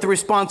notice what the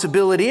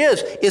responsibility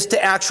is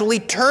to actually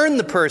turn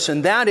the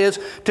person. That is,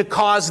 to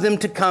cause them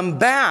to come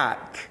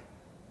back.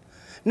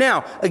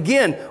 Now,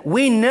 again,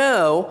 we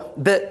know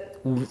that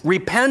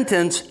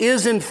repentance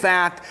is in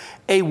fact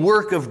a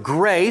work of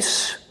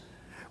grace.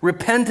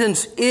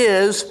 Repentance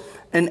is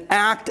an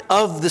act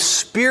of the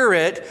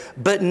Spirit,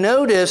 but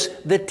notice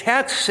the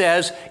text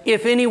says,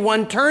 if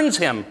anyone turns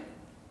him.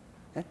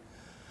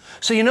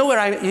 So you know what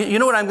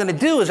I'm going to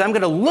do is I'm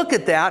going to look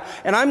at that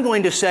and I'm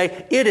going to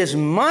say, it is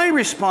my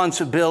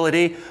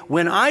responsibility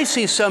when I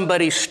see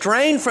somebody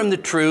straying from the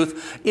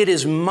truth, it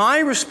is my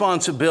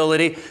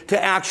responsibility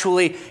to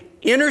actually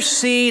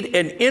intercede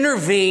and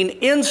intervene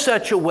in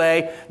such a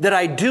way that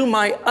I do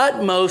my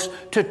utmost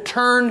to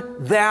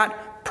turn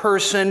that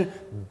person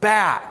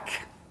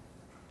back.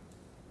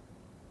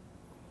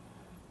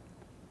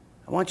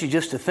 I want you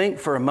just to think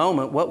for a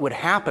moment what would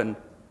happen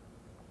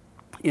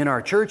in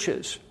our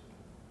churches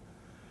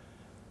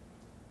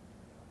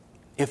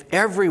if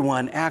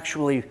everyone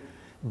actually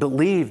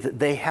believed that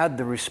they had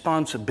the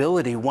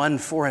responsibility one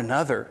for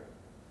another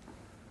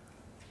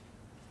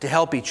to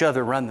help each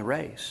other run the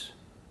race.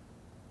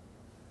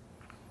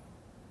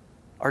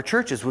 Our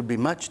churches would be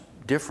much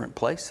different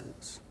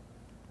places.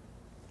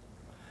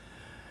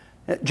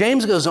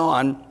 James goes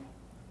on,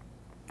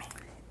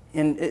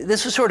 and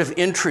this is sort of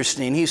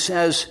interesting. He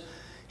says,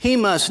 he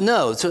must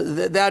know. So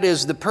that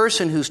is the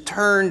person who's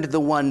turned the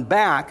one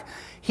back,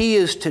 he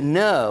is to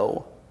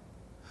know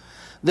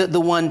that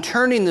the one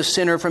turning the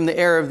sinner from the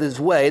error of his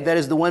way, that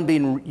is the one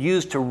being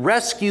used to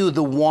rescue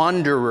the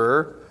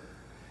wanderer,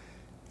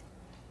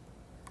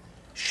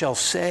 shall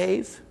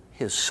save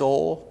his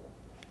soul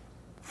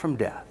from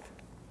death.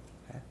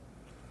 Okay?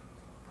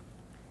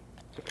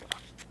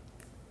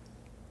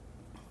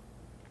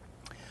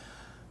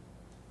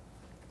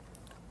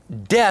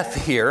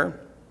 Death here,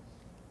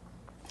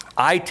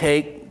 I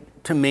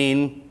take to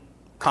mean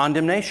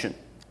condemnation,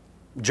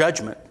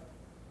 judgment.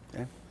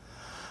 Okay?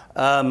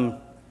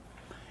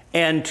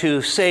 And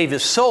to save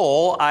his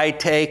soul, I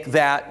take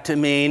that to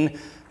mean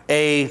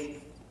a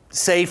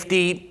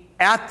safety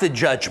at the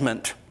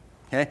judgment.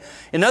 Okay?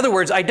 In other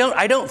words, I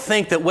don't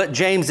think that what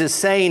James is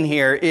saying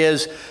here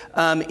is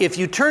if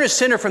you turn a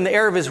sinner from the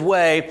error of his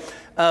way,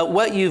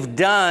 what you've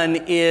done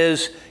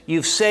is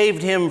you've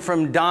saved him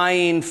from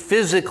dying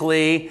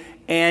physically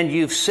and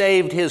you've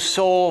saved his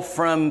soul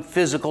from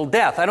physical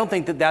death. I don't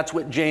think that that's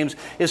what James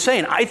is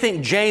saying. I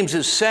think James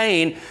is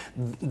saying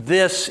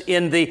this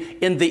in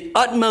the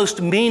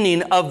utmost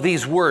meaning of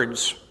these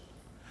words.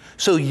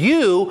 So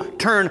you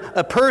turn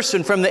a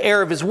person from the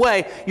error of his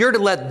way, you're to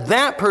let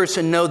that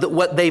person know that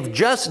what they've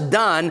just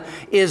done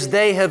is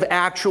they have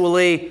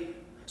actually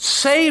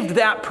saved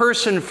that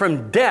person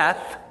from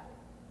death,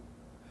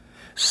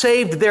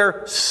 saved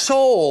their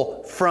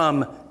soul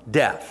from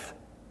death.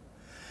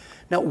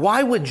 Now,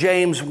 why would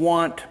James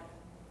want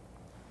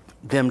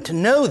them to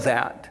know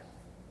that?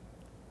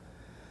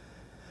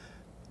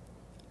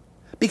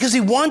 Because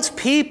he wants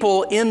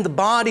people in the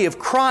body of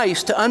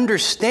Christ to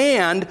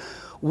understand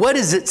what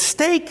is at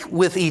stake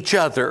with each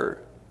other.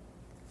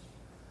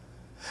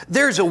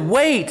 There's a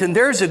weight and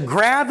there's a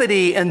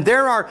gravity and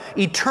there are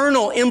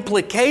eternal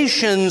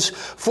implications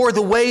for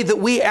the way that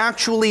we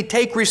actually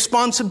take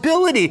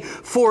responsibility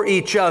for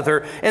each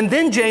other. And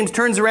then James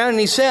turns around and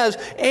he says,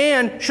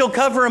 and shall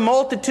cover a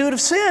multitude of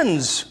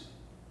sins.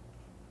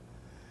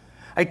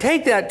 I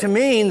take that to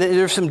mean that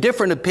there's some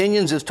different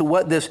opinions as to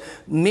what this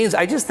means.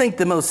 I just think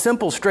the most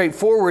simple,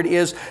 straightforward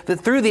is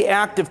that through the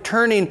act of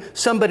turning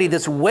somebody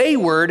that's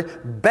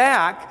wayward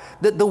back,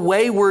 that the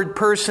wayward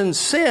person's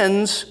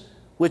sins,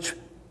 which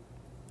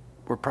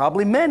were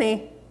probably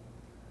many,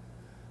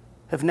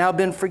 have now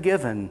been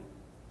forgiven,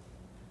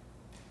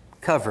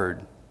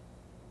 covered.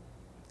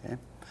 Okay?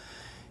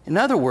 In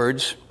other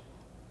words,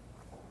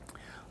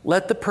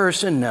 let the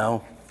person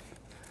know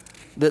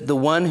that the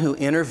one who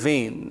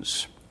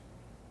intervenes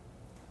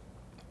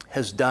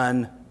has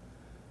done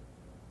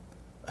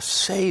a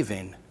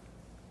saving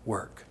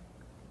work.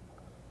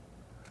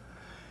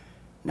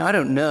 Now, I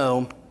don't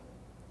know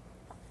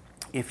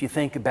if you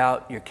think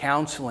about your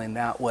counseling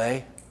that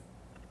way.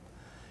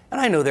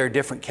 And I know there are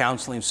different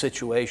counseling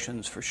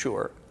situations for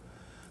sure.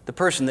 The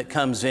person that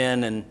comes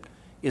in and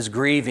is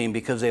grieving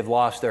because they've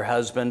lost their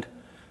husband,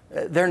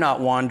 they're not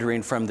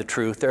wandering from the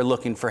truth. They're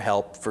looking for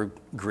help for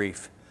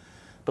grief.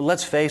 But But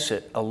let's face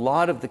it, a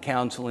lot of the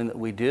counseling that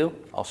we do,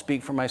 I'll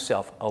speak for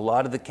myself, a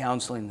lot of the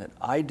counseling that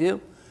I do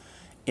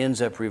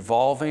ends up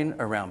revolving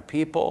around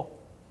people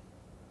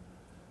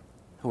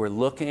who are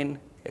looking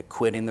at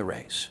quitting the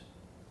race.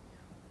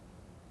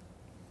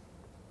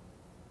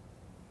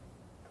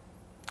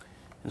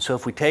 And so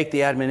if we take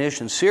the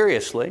admonition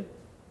seriously,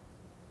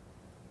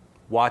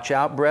 watch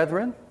out,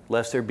 brethren,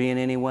 lest there be in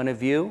any one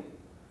of you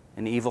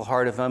an evil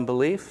heart of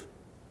unbelief,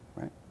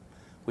 right,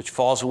 which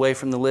falls away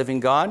from the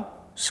living God.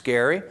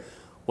 Scary.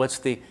 What's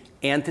the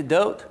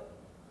antidote?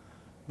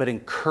 But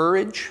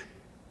encourage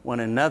one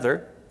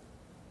another,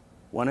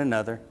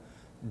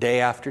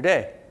 day after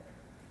day,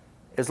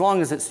 as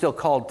long as it's still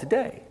called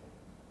today,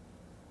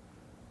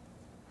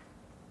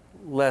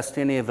 lest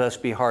any of us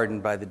be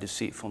hardened by the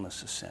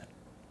deceitfulness of sin.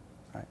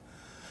 Right?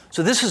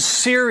 So this is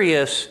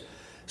serious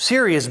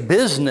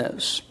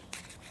business.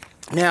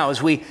 Now,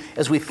 as we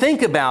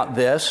think about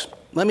this,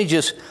 let me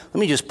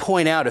just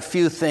point out a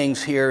few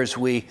things here as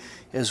we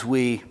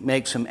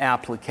make some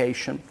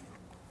application.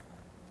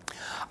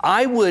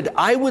 I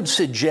would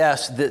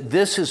suggest that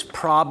this is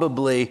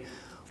probably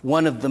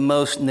one of the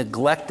most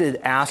neglected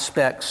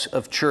aspects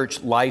of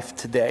church life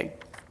today.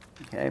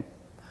 Okay?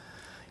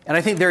 And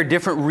I think there are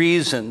different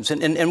reasons.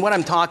 And what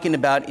I'm talking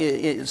about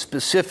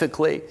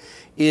specifically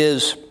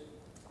is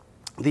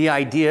the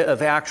idea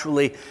of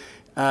actually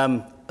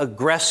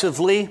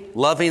aggressively,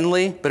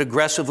 lovingly, but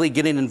aggressively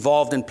getting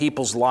involved in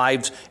people's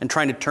lives and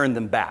trying to turn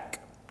them back.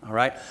 All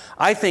right?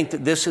 I think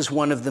that this is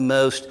one of the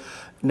most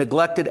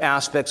neglected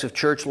aspects of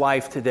church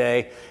life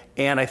today,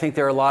 and I think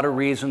there are a lot of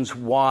reasons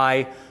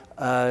why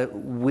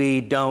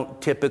we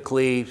don't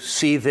typically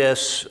see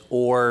this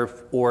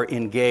or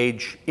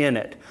engage in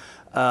it.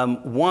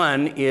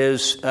 One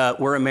is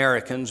we're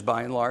Americans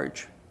by and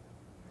large,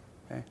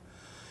 okay?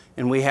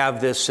 And we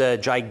have this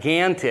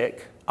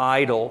gigantic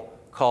idol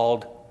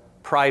called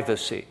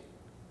privacy.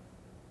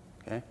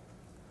 Okay?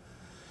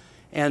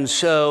 And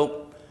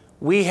so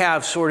we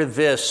have sort of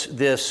this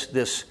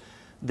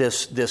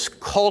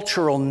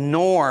cultural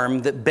norm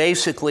that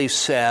basically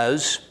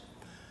says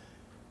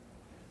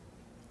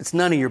it's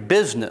none of your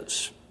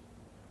business.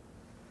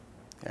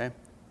 Okay?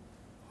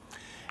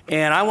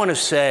 And I want to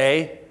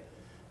say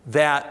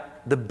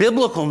that the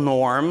biblical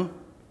norm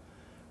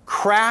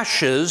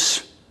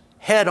crashes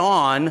head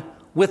on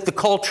with the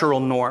cultural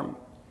norm.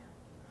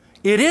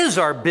 It is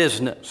our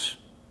business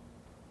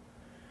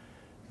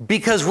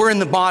because we're in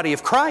the body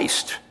of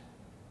Christ.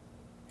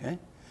 Okay?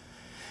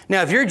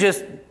 Now, if you're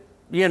just,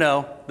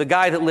 the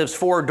guy that lives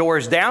 4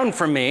 doors down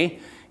from me,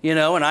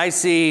 and I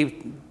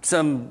see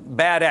some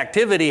bad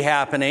activity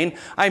happening,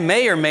 I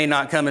may or may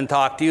not come and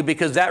talk to you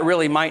because that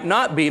really might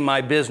not be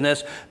my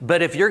business.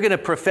 But if you're going to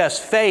profess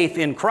faith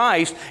in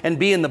Christ and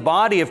be in the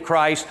body of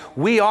Christ,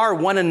 we are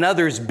one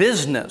another's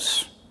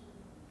business.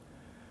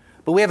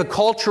 But we have a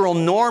cultural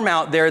norm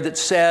out there that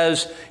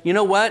says, you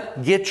know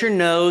what? Get your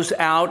nose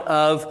out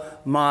of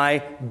my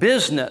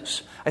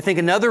business. I think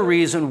another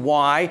reason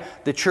why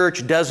the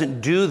church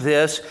doesn't do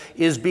this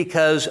is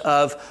because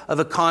of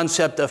a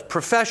concept of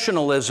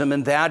professionalism,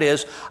 and that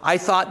is, I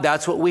thought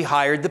that's what we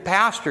hired the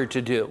pastor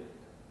to do.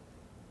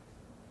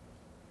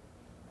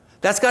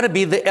 That's got to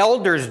be the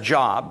elder's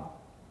job.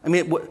 I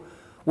mean,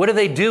 what do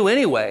they do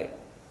anyway?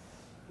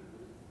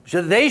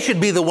 So they should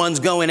be the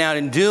ones going out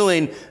and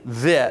doing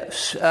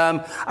this.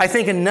 I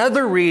think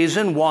another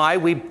reason why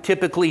we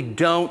typically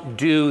don't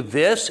do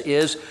this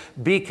is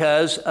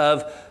because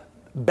of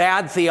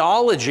bad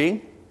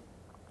theology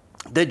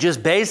that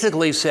just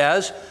basically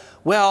says,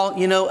 well,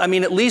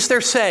 at least they're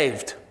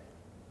saved.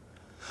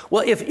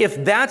 Well,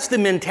 if that's the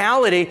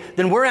mentality,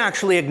 then we're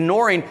actually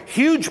ignoring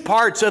huge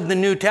parts of the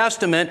New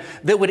Testament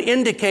that would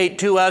indicate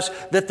to us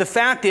that the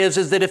fact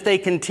is that if they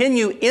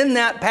continue in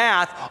that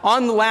path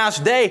on the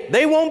last day,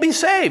 they won't be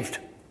saved.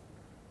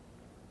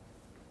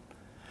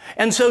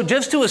 And so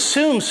just to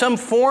assume some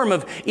form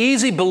of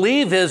easy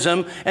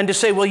believism and to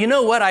say, well, you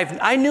know what,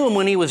 I knew him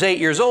when he was 8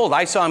 years old.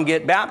 I saw him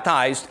get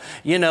baptized,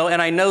 and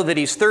I know that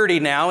he's 30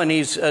 now and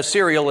he's a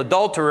serial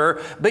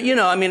adulterer. But,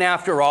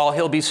 after all,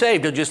 he'll be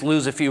saved. He'll just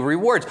lose a few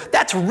rewards.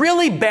 That's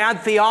really bad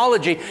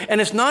theology.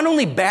 And it's not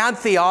only bad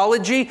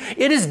theology,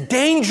 it is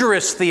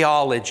dangerous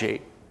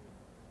theology.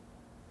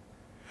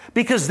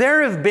 Because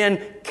there have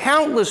been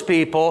countless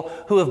people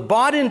who have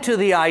bought into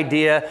the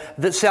idea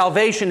that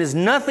salvation is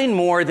nothing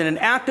more than an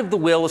act of the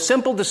will, a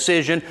simple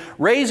decision,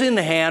 raising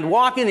the hand,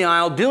 walking the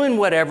aisle, doing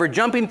whatever,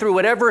 jumping through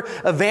whatever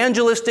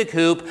evangelistic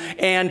hoop,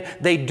 and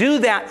they do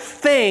that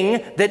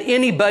thing that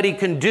anybody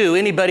can do,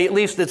 anybody at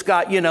least that's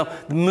got,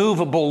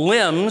 movable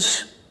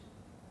limbs.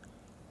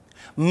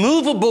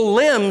 Movable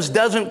limbs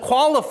doesn't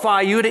qualify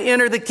you to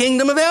enter the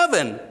kingdom of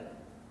heaven.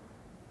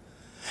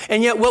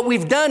 And yet what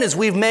we've done is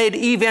we've made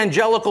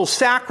evangelical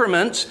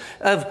sacraments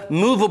of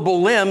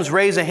movable limbs,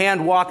 raise a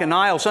hand, walk an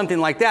aisle, something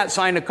like that,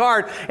 sign a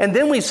card, and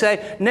then we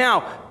say,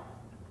 now,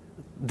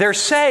 they're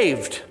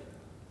saved.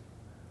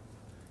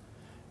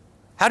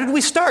 How did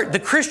we start? The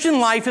Christian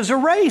life is a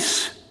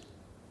race.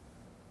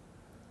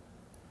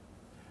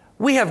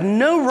 We have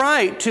no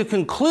right to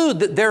conclude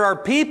that there are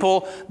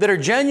people that are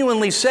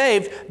genuinely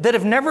saved that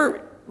have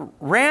never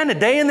ran a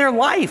day in their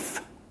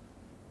life.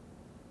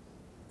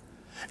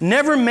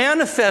 Never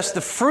manifest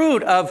the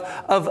fruit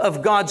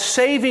of God's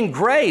saving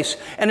grace.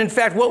 And in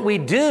fact, what we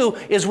do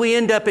is we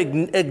end up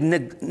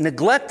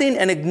neglecting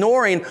and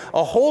ignoring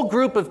a whole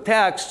group of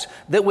texts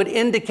that would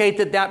indicate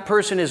that that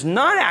person is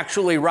not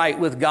actually right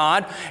with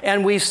God.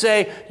 And we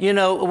say,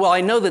 well,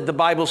 I know that the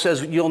Bible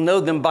says you'll know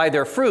them by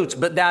their fruits,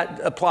 but that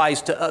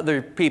applies to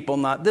other people,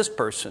 not this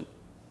person.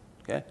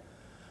 Okay?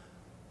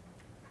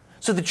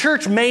 So the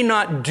church may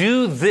not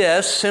do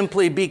this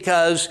simply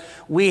because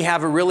we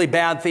have a really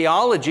bad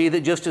theology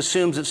that just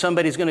assumes that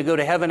somebody's going to go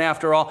to heaven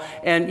after all,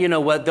 and you know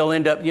what, they'll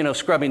end up,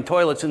 scrubbing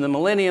toilets in the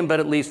millennium, but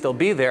at least they'll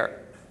be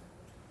there.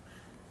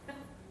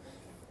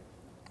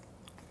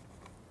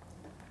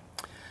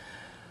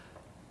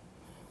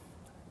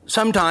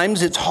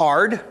 Sometimes it's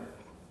hard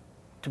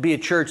to be a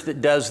church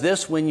that does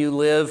this when you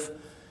live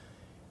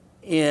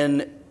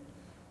in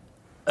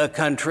a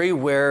country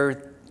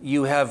where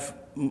you have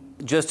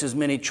just as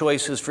many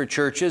choices for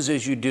churches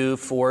as you do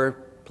for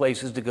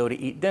places to go to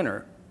eat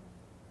dinner.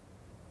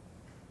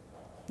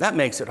 That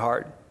makes it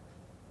hard,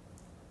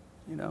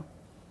 I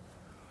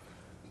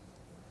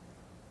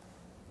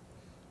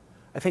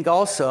think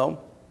also,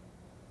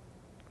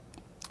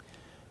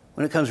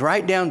 when it comes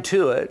right down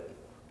to it,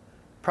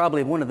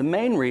 probably one of the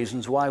main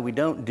reasons why we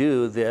don't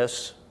do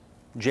this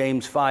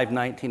James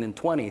 5:19 and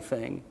 20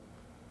 thing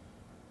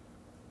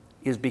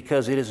is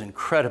because it is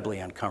incredibly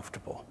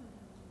uncomfortable.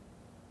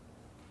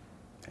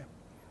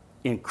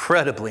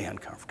 Incredibly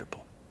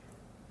uncomfortable.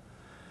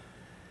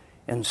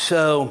 And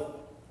so,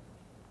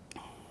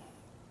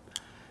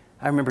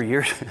 I remember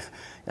years,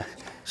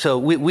 so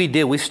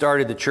we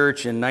started the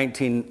church in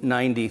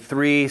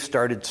 1993,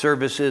 started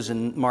services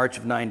in March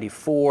of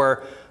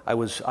 94. I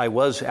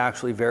was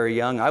actually very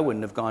young. I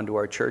wouldn't have gone to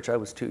our church. I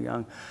was too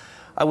young.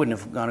 I wouldn't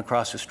have gone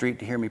across the street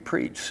to hear me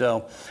preach.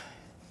 So,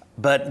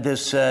 but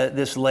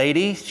this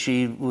lady,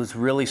 she was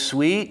really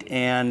sweet,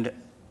 and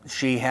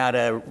she had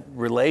a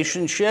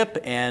relationship,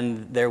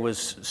 and there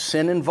was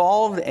sin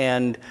involved,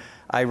 and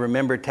I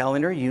remember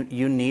telling her,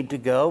 you need to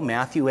go,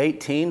 Matthew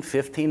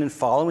 18:15 and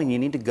following, you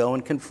need to go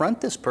and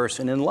confront this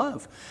person in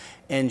love.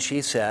 And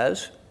she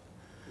says,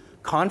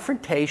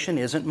 confrontation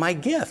isn't my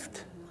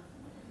gift.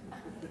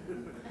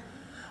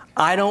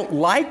 I don't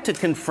like to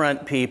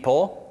confront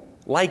people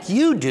like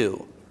you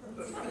do.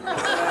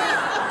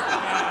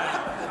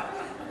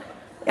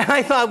 And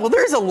I thought, well,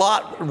 there's a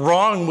lot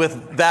wrong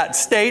with that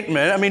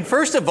statement. I mean,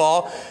 first of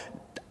all,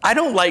 I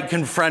don't like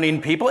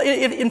confronting people.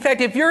 In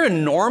fact, if you're a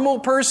normal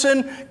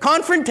person,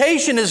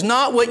 confrontation is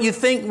not what you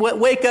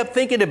wake up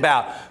thinking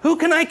about. Who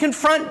can I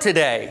confront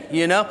today?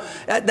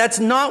 That's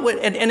not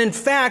what, and in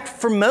fact,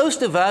 for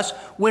most of us,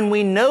 when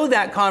we know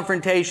that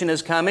confrontation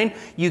is coming,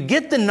 you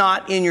get the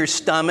knot in your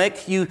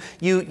stomach, you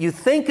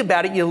think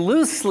about it, you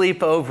lose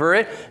sleep over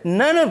it.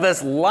 None of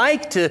us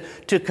like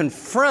to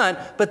confront,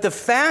 but the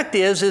fact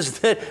is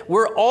that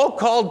we're all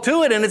called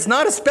to it, and it's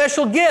not a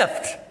special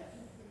gift.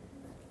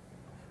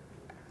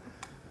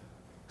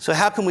 So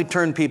how can we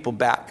turn people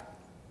back?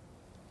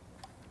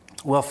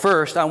 Well,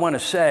 first, I want to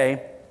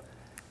say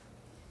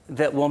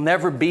that we'll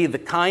never be the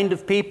kind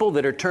of people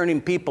that are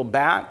turning people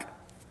back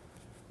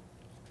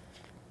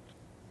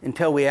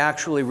until we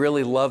actually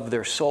really love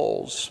their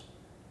souls.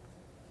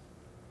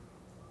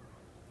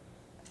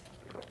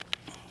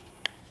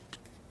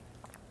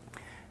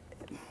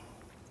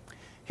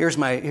 Here's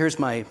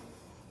my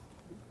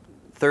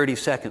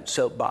 30-second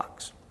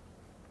soapbox.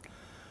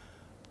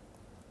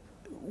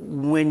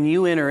 When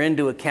you enter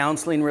into a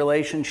counseling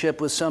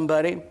relationship with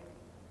somebody,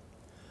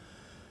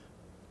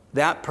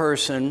 that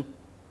person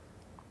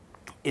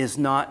is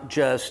not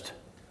just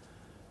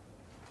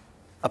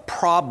a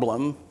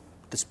problem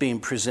that's being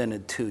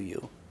presented to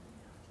you.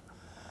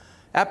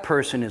 That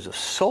person is a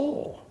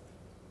soul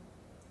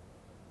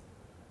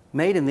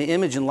made in the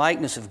image and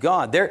likeness of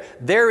God.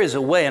 There is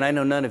a way, and I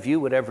know none of you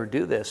would ever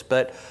do this,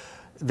 but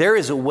there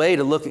is a way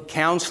to look at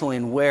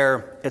counseling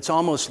where it's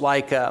almost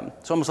like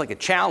a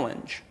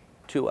challenge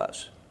to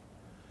us.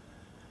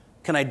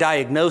 Can I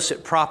diagnose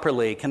it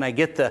properly? Can I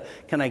get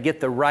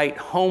the right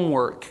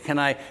homework? Can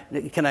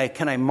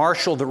I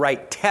marshal the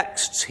right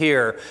texts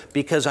here?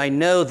 Because I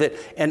know that,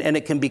 and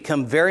it can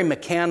become very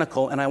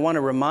mechanical, and I want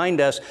to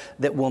remind us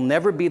that we'll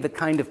never be the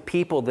kind of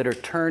people that are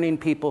turning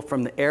people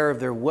from the error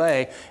of their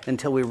way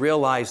until we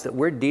realize that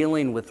we're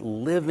dealing with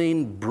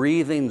living,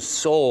 breathing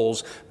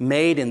souls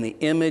made in the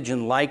image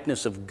and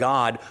likeness of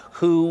God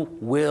who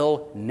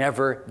will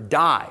never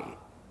die.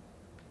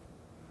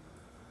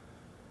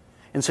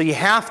 And so you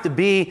have to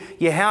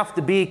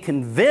be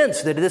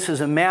convinced that this is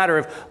a matter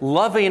of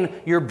loving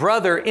your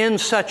brother in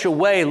such a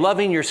way,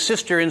 loving your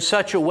sister in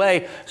such a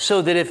way,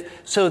 so that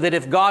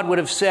if God would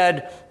have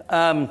said,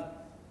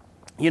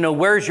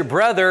 where's your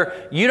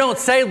brother? You don't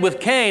say with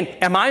Cain,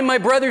 am I my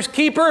brother's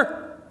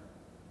keeper?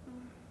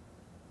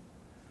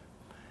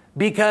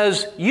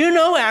 Because you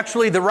know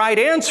actually the right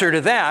answer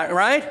to that,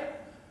 right?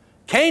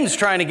 Cain's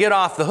trying to get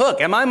off the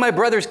hook. Am I my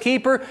brother's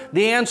keeper?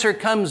 The answer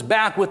comes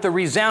back with the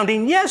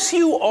resounding, yes,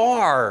 you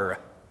are.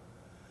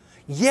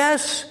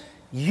 Yes,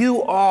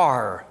 you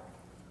are.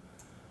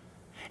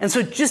 And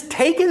so just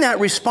taking that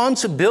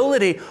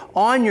responsibility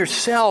on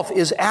yourself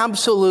is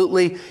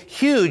absolutely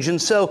huge.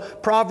 And so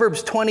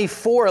Proverbs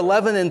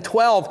 24:11 and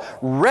 12,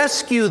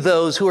 rescue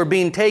those who are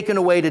being taken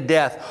away to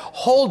death.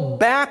 Hold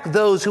back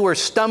those who are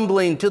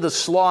stumbling to the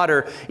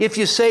slaughter. If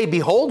you say,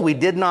 behold, we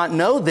did not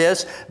know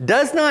this,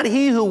 does not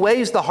he who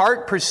weighs the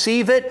heart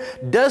perceive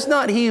it? Does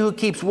not he who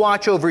keeps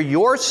watch over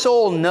your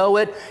soul know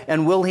it?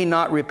 And will he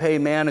not repay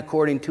man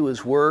according to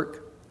his work?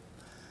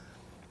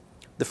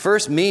 The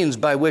first means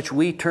by which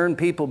we turn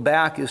people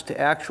back is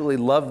to actually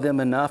love them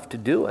enough to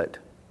do it.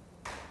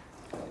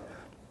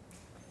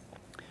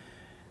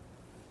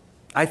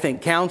 I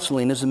think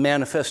counseling is a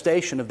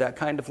manifestation of that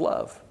kind of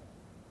love.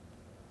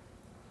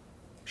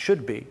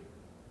 Should be.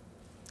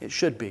 It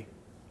should be,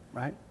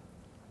 right?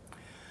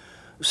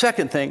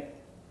 Second thing,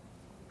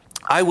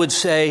 I would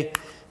say,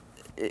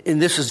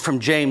 and this is from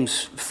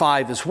James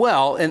 5 as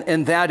well,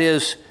 and that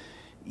is,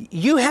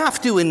 you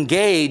have to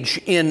engage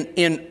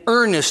in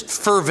earnest,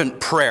 fervent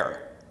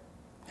prayer.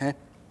 Okay?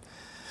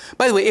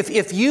 By the way,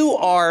 if you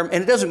are,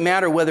 and it doesn't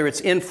matter whether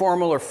it's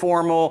informal or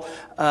formal,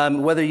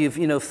 whether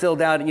you've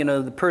filled out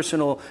the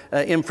personal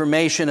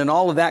information and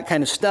all of that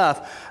kind of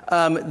stuff,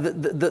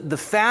 the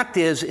fact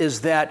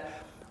is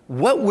that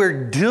what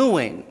we're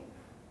doing,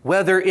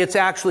 whether it's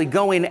actually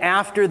going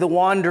after the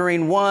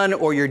wandering one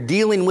or you're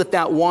dealing with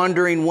that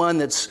wandering one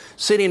that's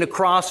sitting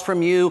across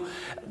from you,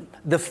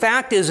 the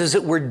fact is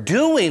that we're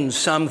doing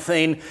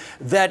something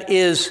that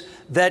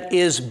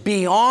is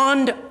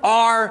beyond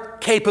our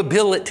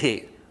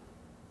capability.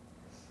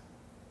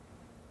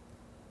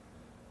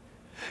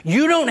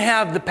 You don't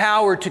have the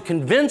power to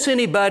convince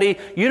anybody.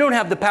 You don't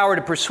have the power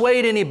to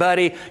persuade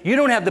anybody. You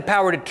don't have the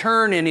power to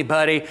turn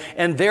anybody.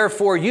 And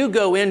therefore, you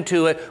go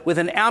into it with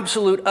an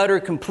absolute,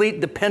 utter,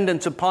 complete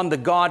dependence upon the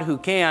God who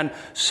can.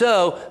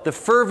 So, the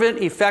fervent,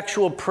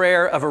 effectual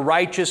prayer of a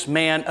righteous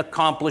man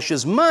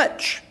accomplishes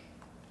much.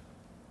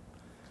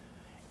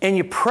 And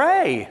you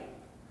pray.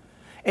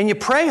 And you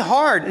pray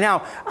hard.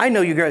 Now, I know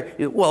you're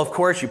going, well, of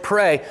course you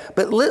pray.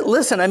 But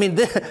listen,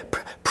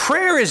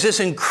 prayer is this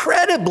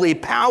incredibly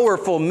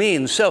powerful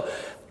means. So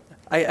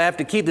I have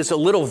to keep this a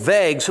little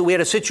vague. So we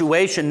had a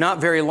situation not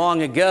very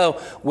long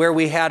ago where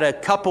we had a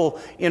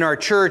couple in our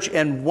church,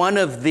 and one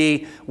of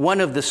the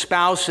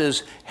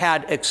spouses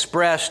had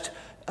expressed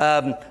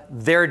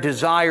their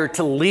desire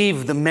to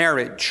leave the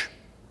marriage.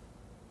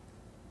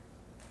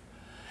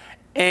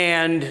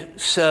 And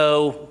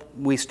so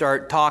we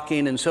start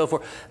talking and so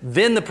forth.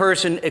 Then the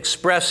person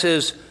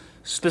expresses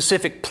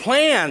specific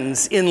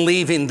plans in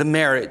leaving the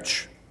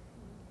marriage.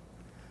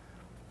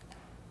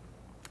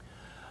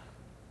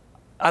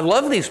 I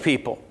love these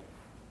people.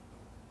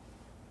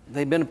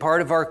 They've been a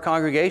part of our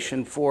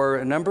congregation for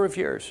a number of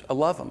years. I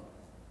love them.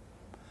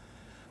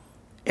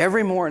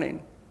 Every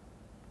morning,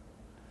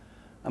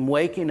 I'm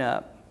waking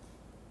up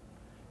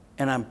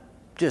and I'm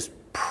just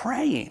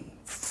praying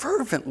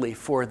fervently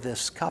for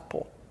this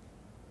couple.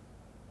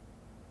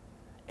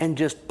 And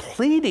just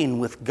pleading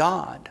with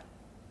God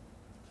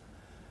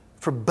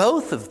for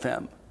both of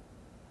them.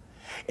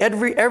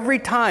 Every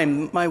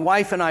time my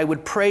wife and I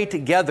would pray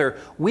together,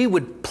 we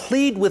would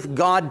plead with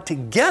God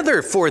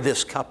together for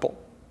this couple.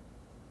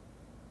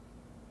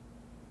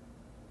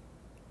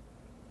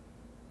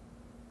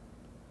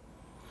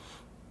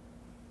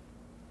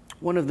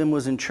 One of them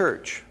was in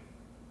church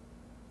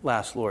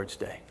last Lord's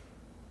Day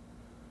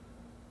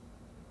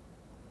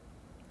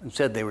and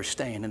said they were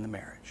staying in the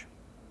marriage.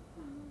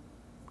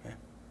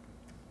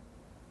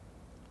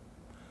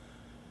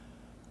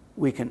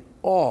 We can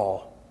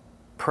all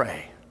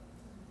pray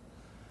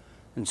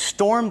and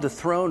storm the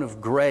throne of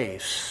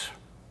grace.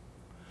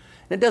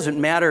 And it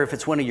doesn't matter if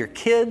it's one of your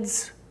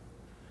kids,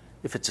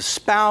 if it's a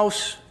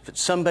spouse, if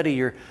it's somebody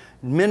you're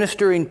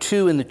ministering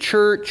to in the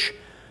church.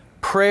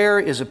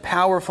 Prayer is a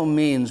powerful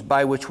means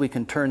by which we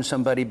can turn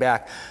somebody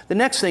back. The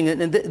next thing,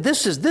 and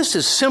this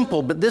is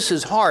simple, but this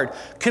is hard.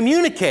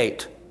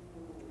 Communicate.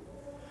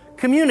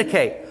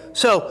 Communicate.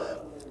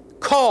 So,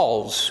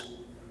 calls,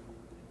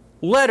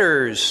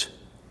 letters,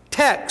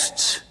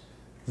 texts,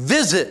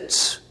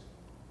 visits.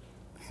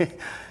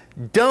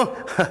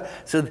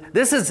 So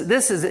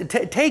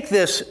take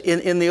this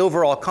in the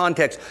overall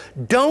context.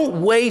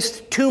 Don't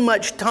waste too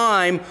much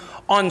time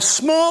on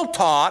small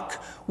talk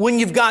when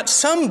you've got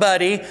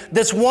somebody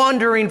that's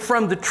wandering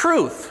from the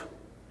truth.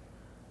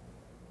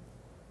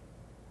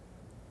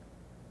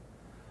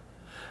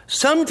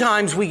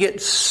 Sometimes we get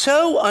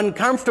so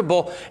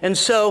uncomfortable, and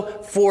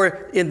so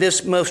in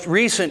this most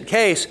recent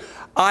case,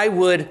 I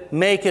would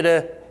make it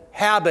a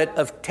habit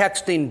of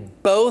texting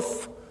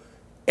both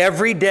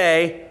every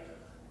day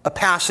a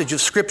passage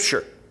of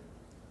Scripture.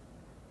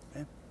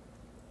 Okay.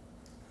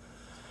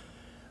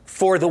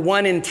 For the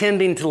one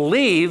intending to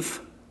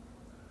leave,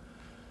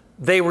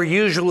 they were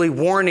usually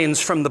warnings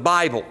from the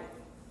Bible.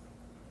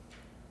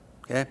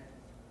 Okay?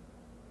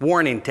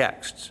 Warning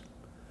texts.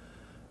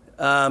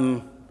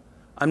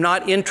 I'm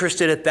not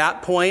interested at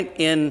that point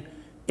in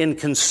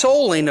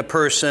consoling a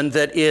person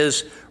that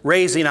is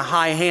raising a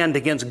high hand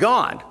against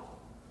God.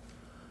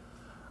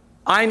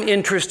 I'm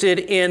interested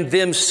in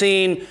them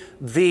seeing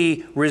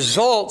the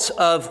results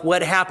of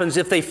what happens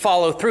if they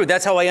follow through.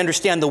 That's how I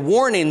understand the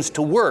warnings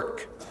to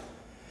work,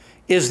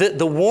 is that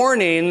the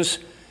warnings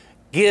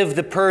give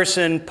the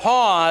person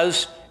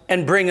pause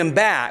and bring them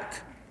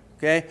back.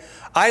 Okay?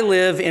 I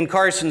live in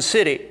Carson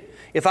City.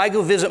 If I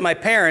go visit my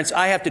parents,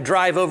 I have to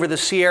drive over the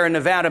Sierra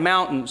Nevada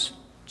mountains.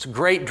 It's a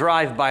great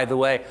drive, by the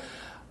way.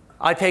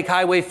 I take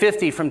Highway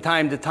 50 from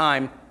time to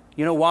time.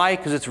 You know why?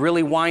 Because it's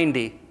really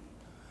windy.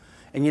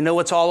 And you know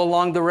what's all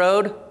along the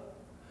road?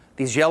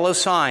 These yellow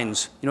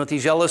signs. You know what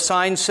these yellow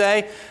signs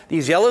say?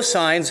 These yellow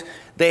signs,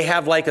 they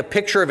have like a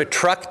picture of a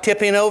truck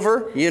tipping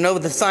over. You know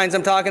the signs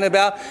I'm talking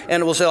about?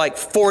 And it will say like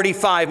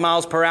 45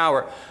 miles per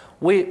hour.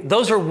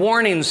 Those are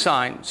warning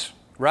signs,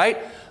 right?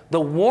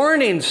 The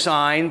warning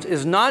signs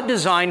is not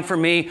designed for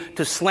me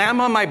to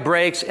slam on my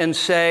brakes and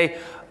say,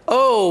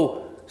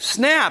 oh,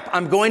 snap,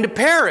 I'm going to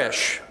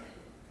perish.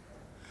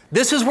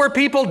 This is where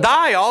people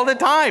die all the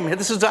time.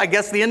 This is, I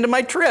guess, the end of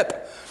my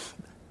trip.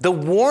 The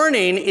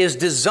warning is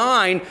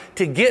designed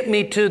to get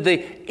me to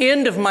the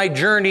end of my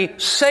journey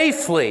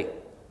safely.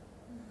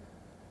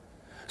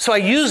 So I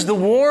use the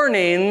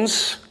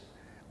warnings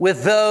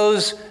with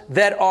those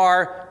that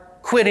are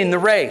quitting the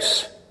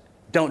race.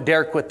 Don't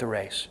dare quit the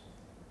race.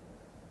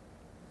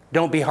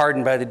 Don't be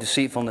hardened by the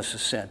deceitfulness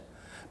of sin.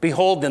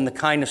 Behold then the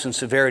kindness and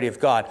severity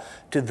of God.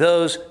 To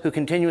those who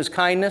continue His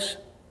kindness,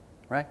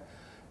 right?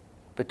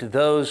 But to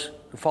those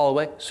who fall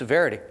away,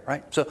 severity,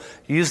 right? So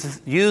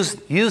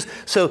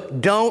so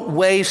don't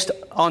waste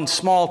on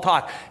small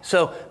talk.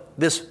 So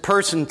this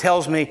person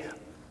tells me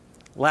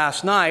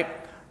last night,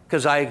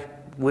 because I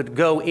would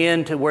go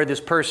into where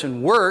this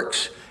person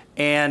works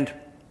and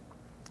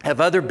have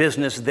other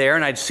business there,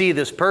 and I'd see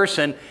this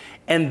person,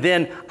 and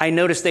then I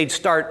noticed they'd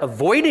start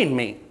avoiding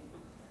me,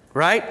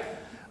 right?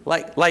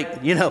 Like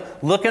you know,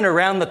 looking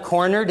around the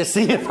corner to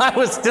see if I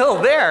was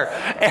still there.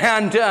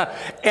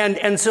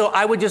 And so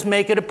I would just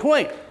make it a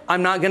point.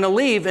 I'm not going to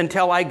leave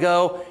until I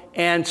go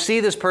and see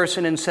this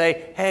person and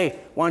say, hey, I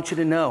want you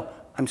to know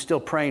I'm still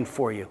praying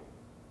for you,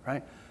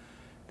 right?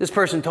 This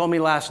person told me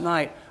last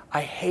night,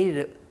 I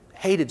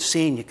hated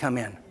seeing you come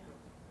in.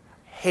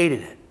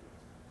 Hated it.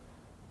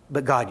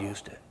 But God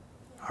used it,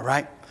 all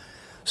right?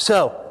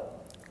 So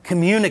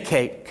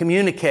communicate.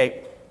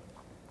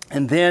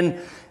 And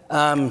then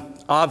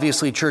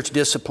obviously, church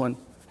discipline.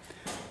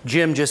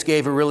 Jim just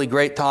gave a really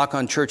great talk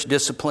on church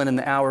discipline in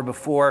the hour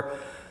before.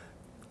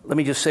 Let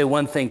me just say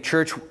one thing.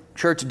 Church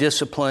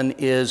discipline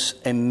is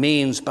a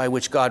means by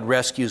which God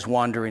rescues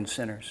wandering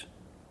sinners.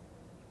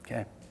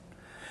 Okay?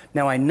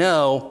 Now, I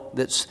know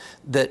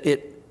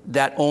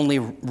that only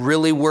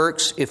really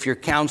works if you're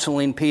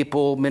counseling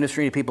people,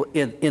 ministering to people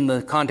in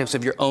the context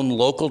of your own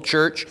local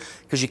church,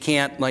 because you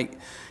can't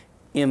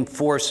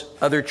enforce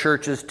other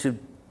churches to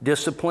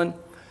discipline.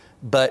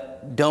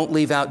 But don't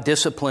leave out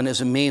discipline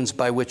as a means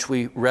by which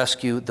we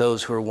rescue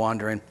those who are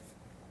wandering.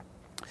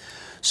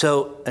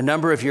 So a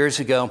number of years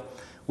ago,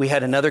 we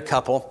had another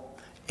couple,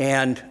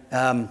 and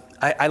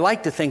I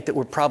like to think that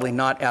we're probably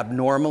not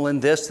abnormal in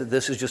this, that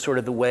this is just sort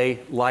of the way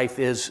life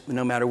is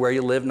no matter where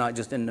you live, not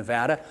just in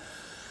Nevada.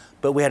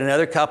 But we had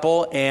another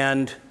couple,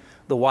 and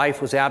the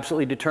wife was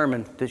absolutely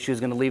determined that she was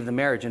going to leave the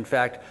marriage. In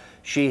fact,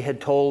 she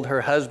had told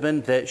her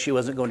husband that she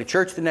wasn't going to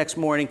church the next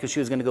morning because she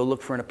was going to go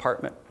look for an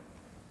apartment.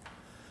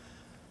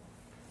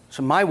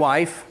 So my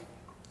wife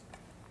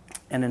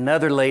and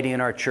another lady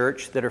in our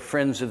church that are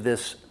friends of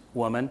this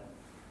woman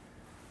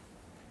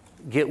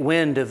get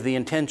wind of the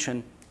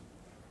intention.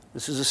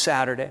 This is a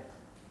Saturday.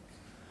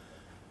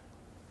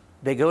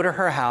 They go to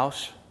her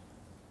house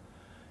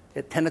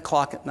at 10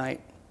 o'clock at night,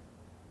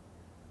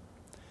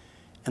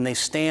 and they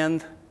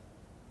stand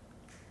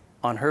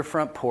on her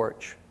front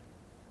porch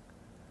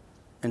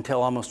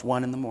until almost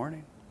 1 in the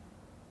morning,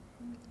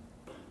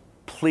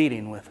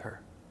 pleading with her,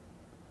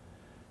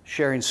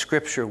 sharing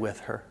scripture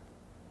with her.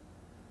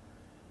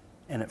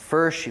 And at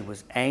first she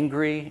was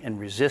angry and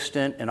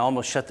resistant and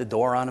almost shut the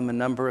door on him a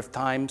number of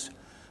times,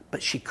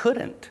 but she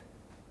couldn't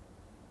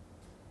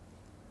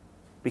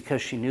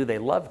because she knew they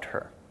loved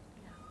her.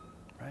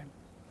 Right?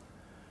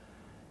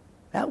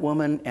 That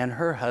woman and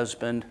her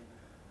husband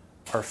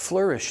are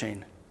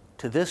flourishing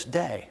to this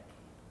day.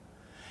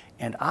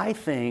 And I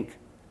think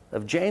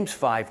of James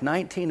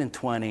 5:19 and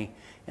 20,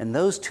 and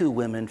those two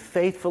women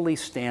faithfully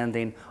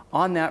standing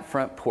on that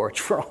front porch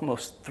for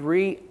almost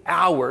 3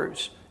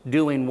 hours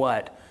doing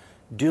what?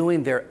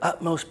 Doing their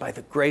utmost by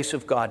the grace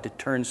of God to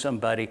turn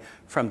somebody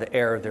from the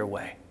error of their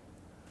way.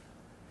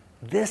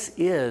 This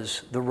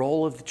is the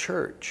role of the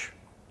church,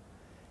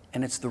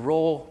 and it's the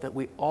role that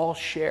we all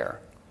share.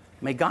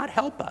 May God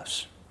help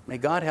us. May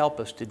God help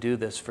us to do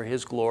this for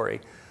His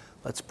glory.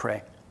 Let's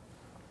pray.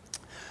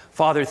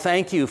 Father,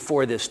 thank you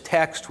for this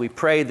text. We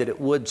pray that it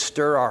would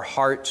stir our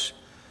hearts,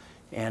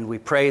 and we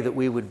pray that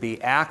we would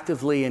be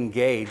actively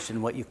engaged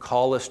in what you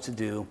call us to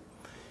do.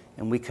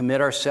 And we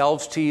commit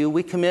ourselves to you.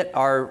 We commit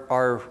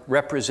our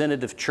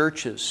representative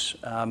churches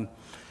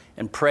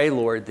and pray,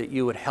 Lord, that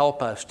you would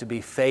help us to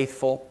be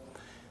faithful.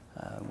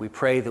 We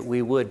pray that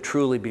we would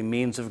truly be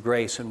means of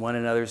grace in one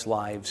another's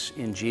lives.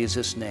 In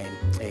Jesus' name,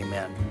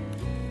 amen.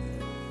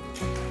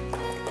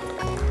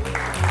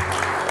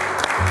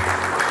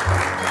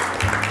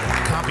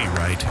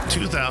 Copyright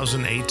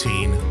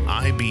 2018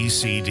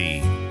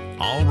 IBCD.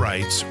 All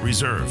rights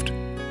reserved.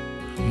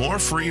 More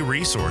free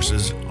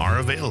resources are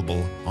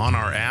available on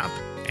our app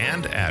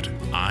and at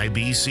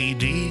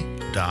ibcd.org.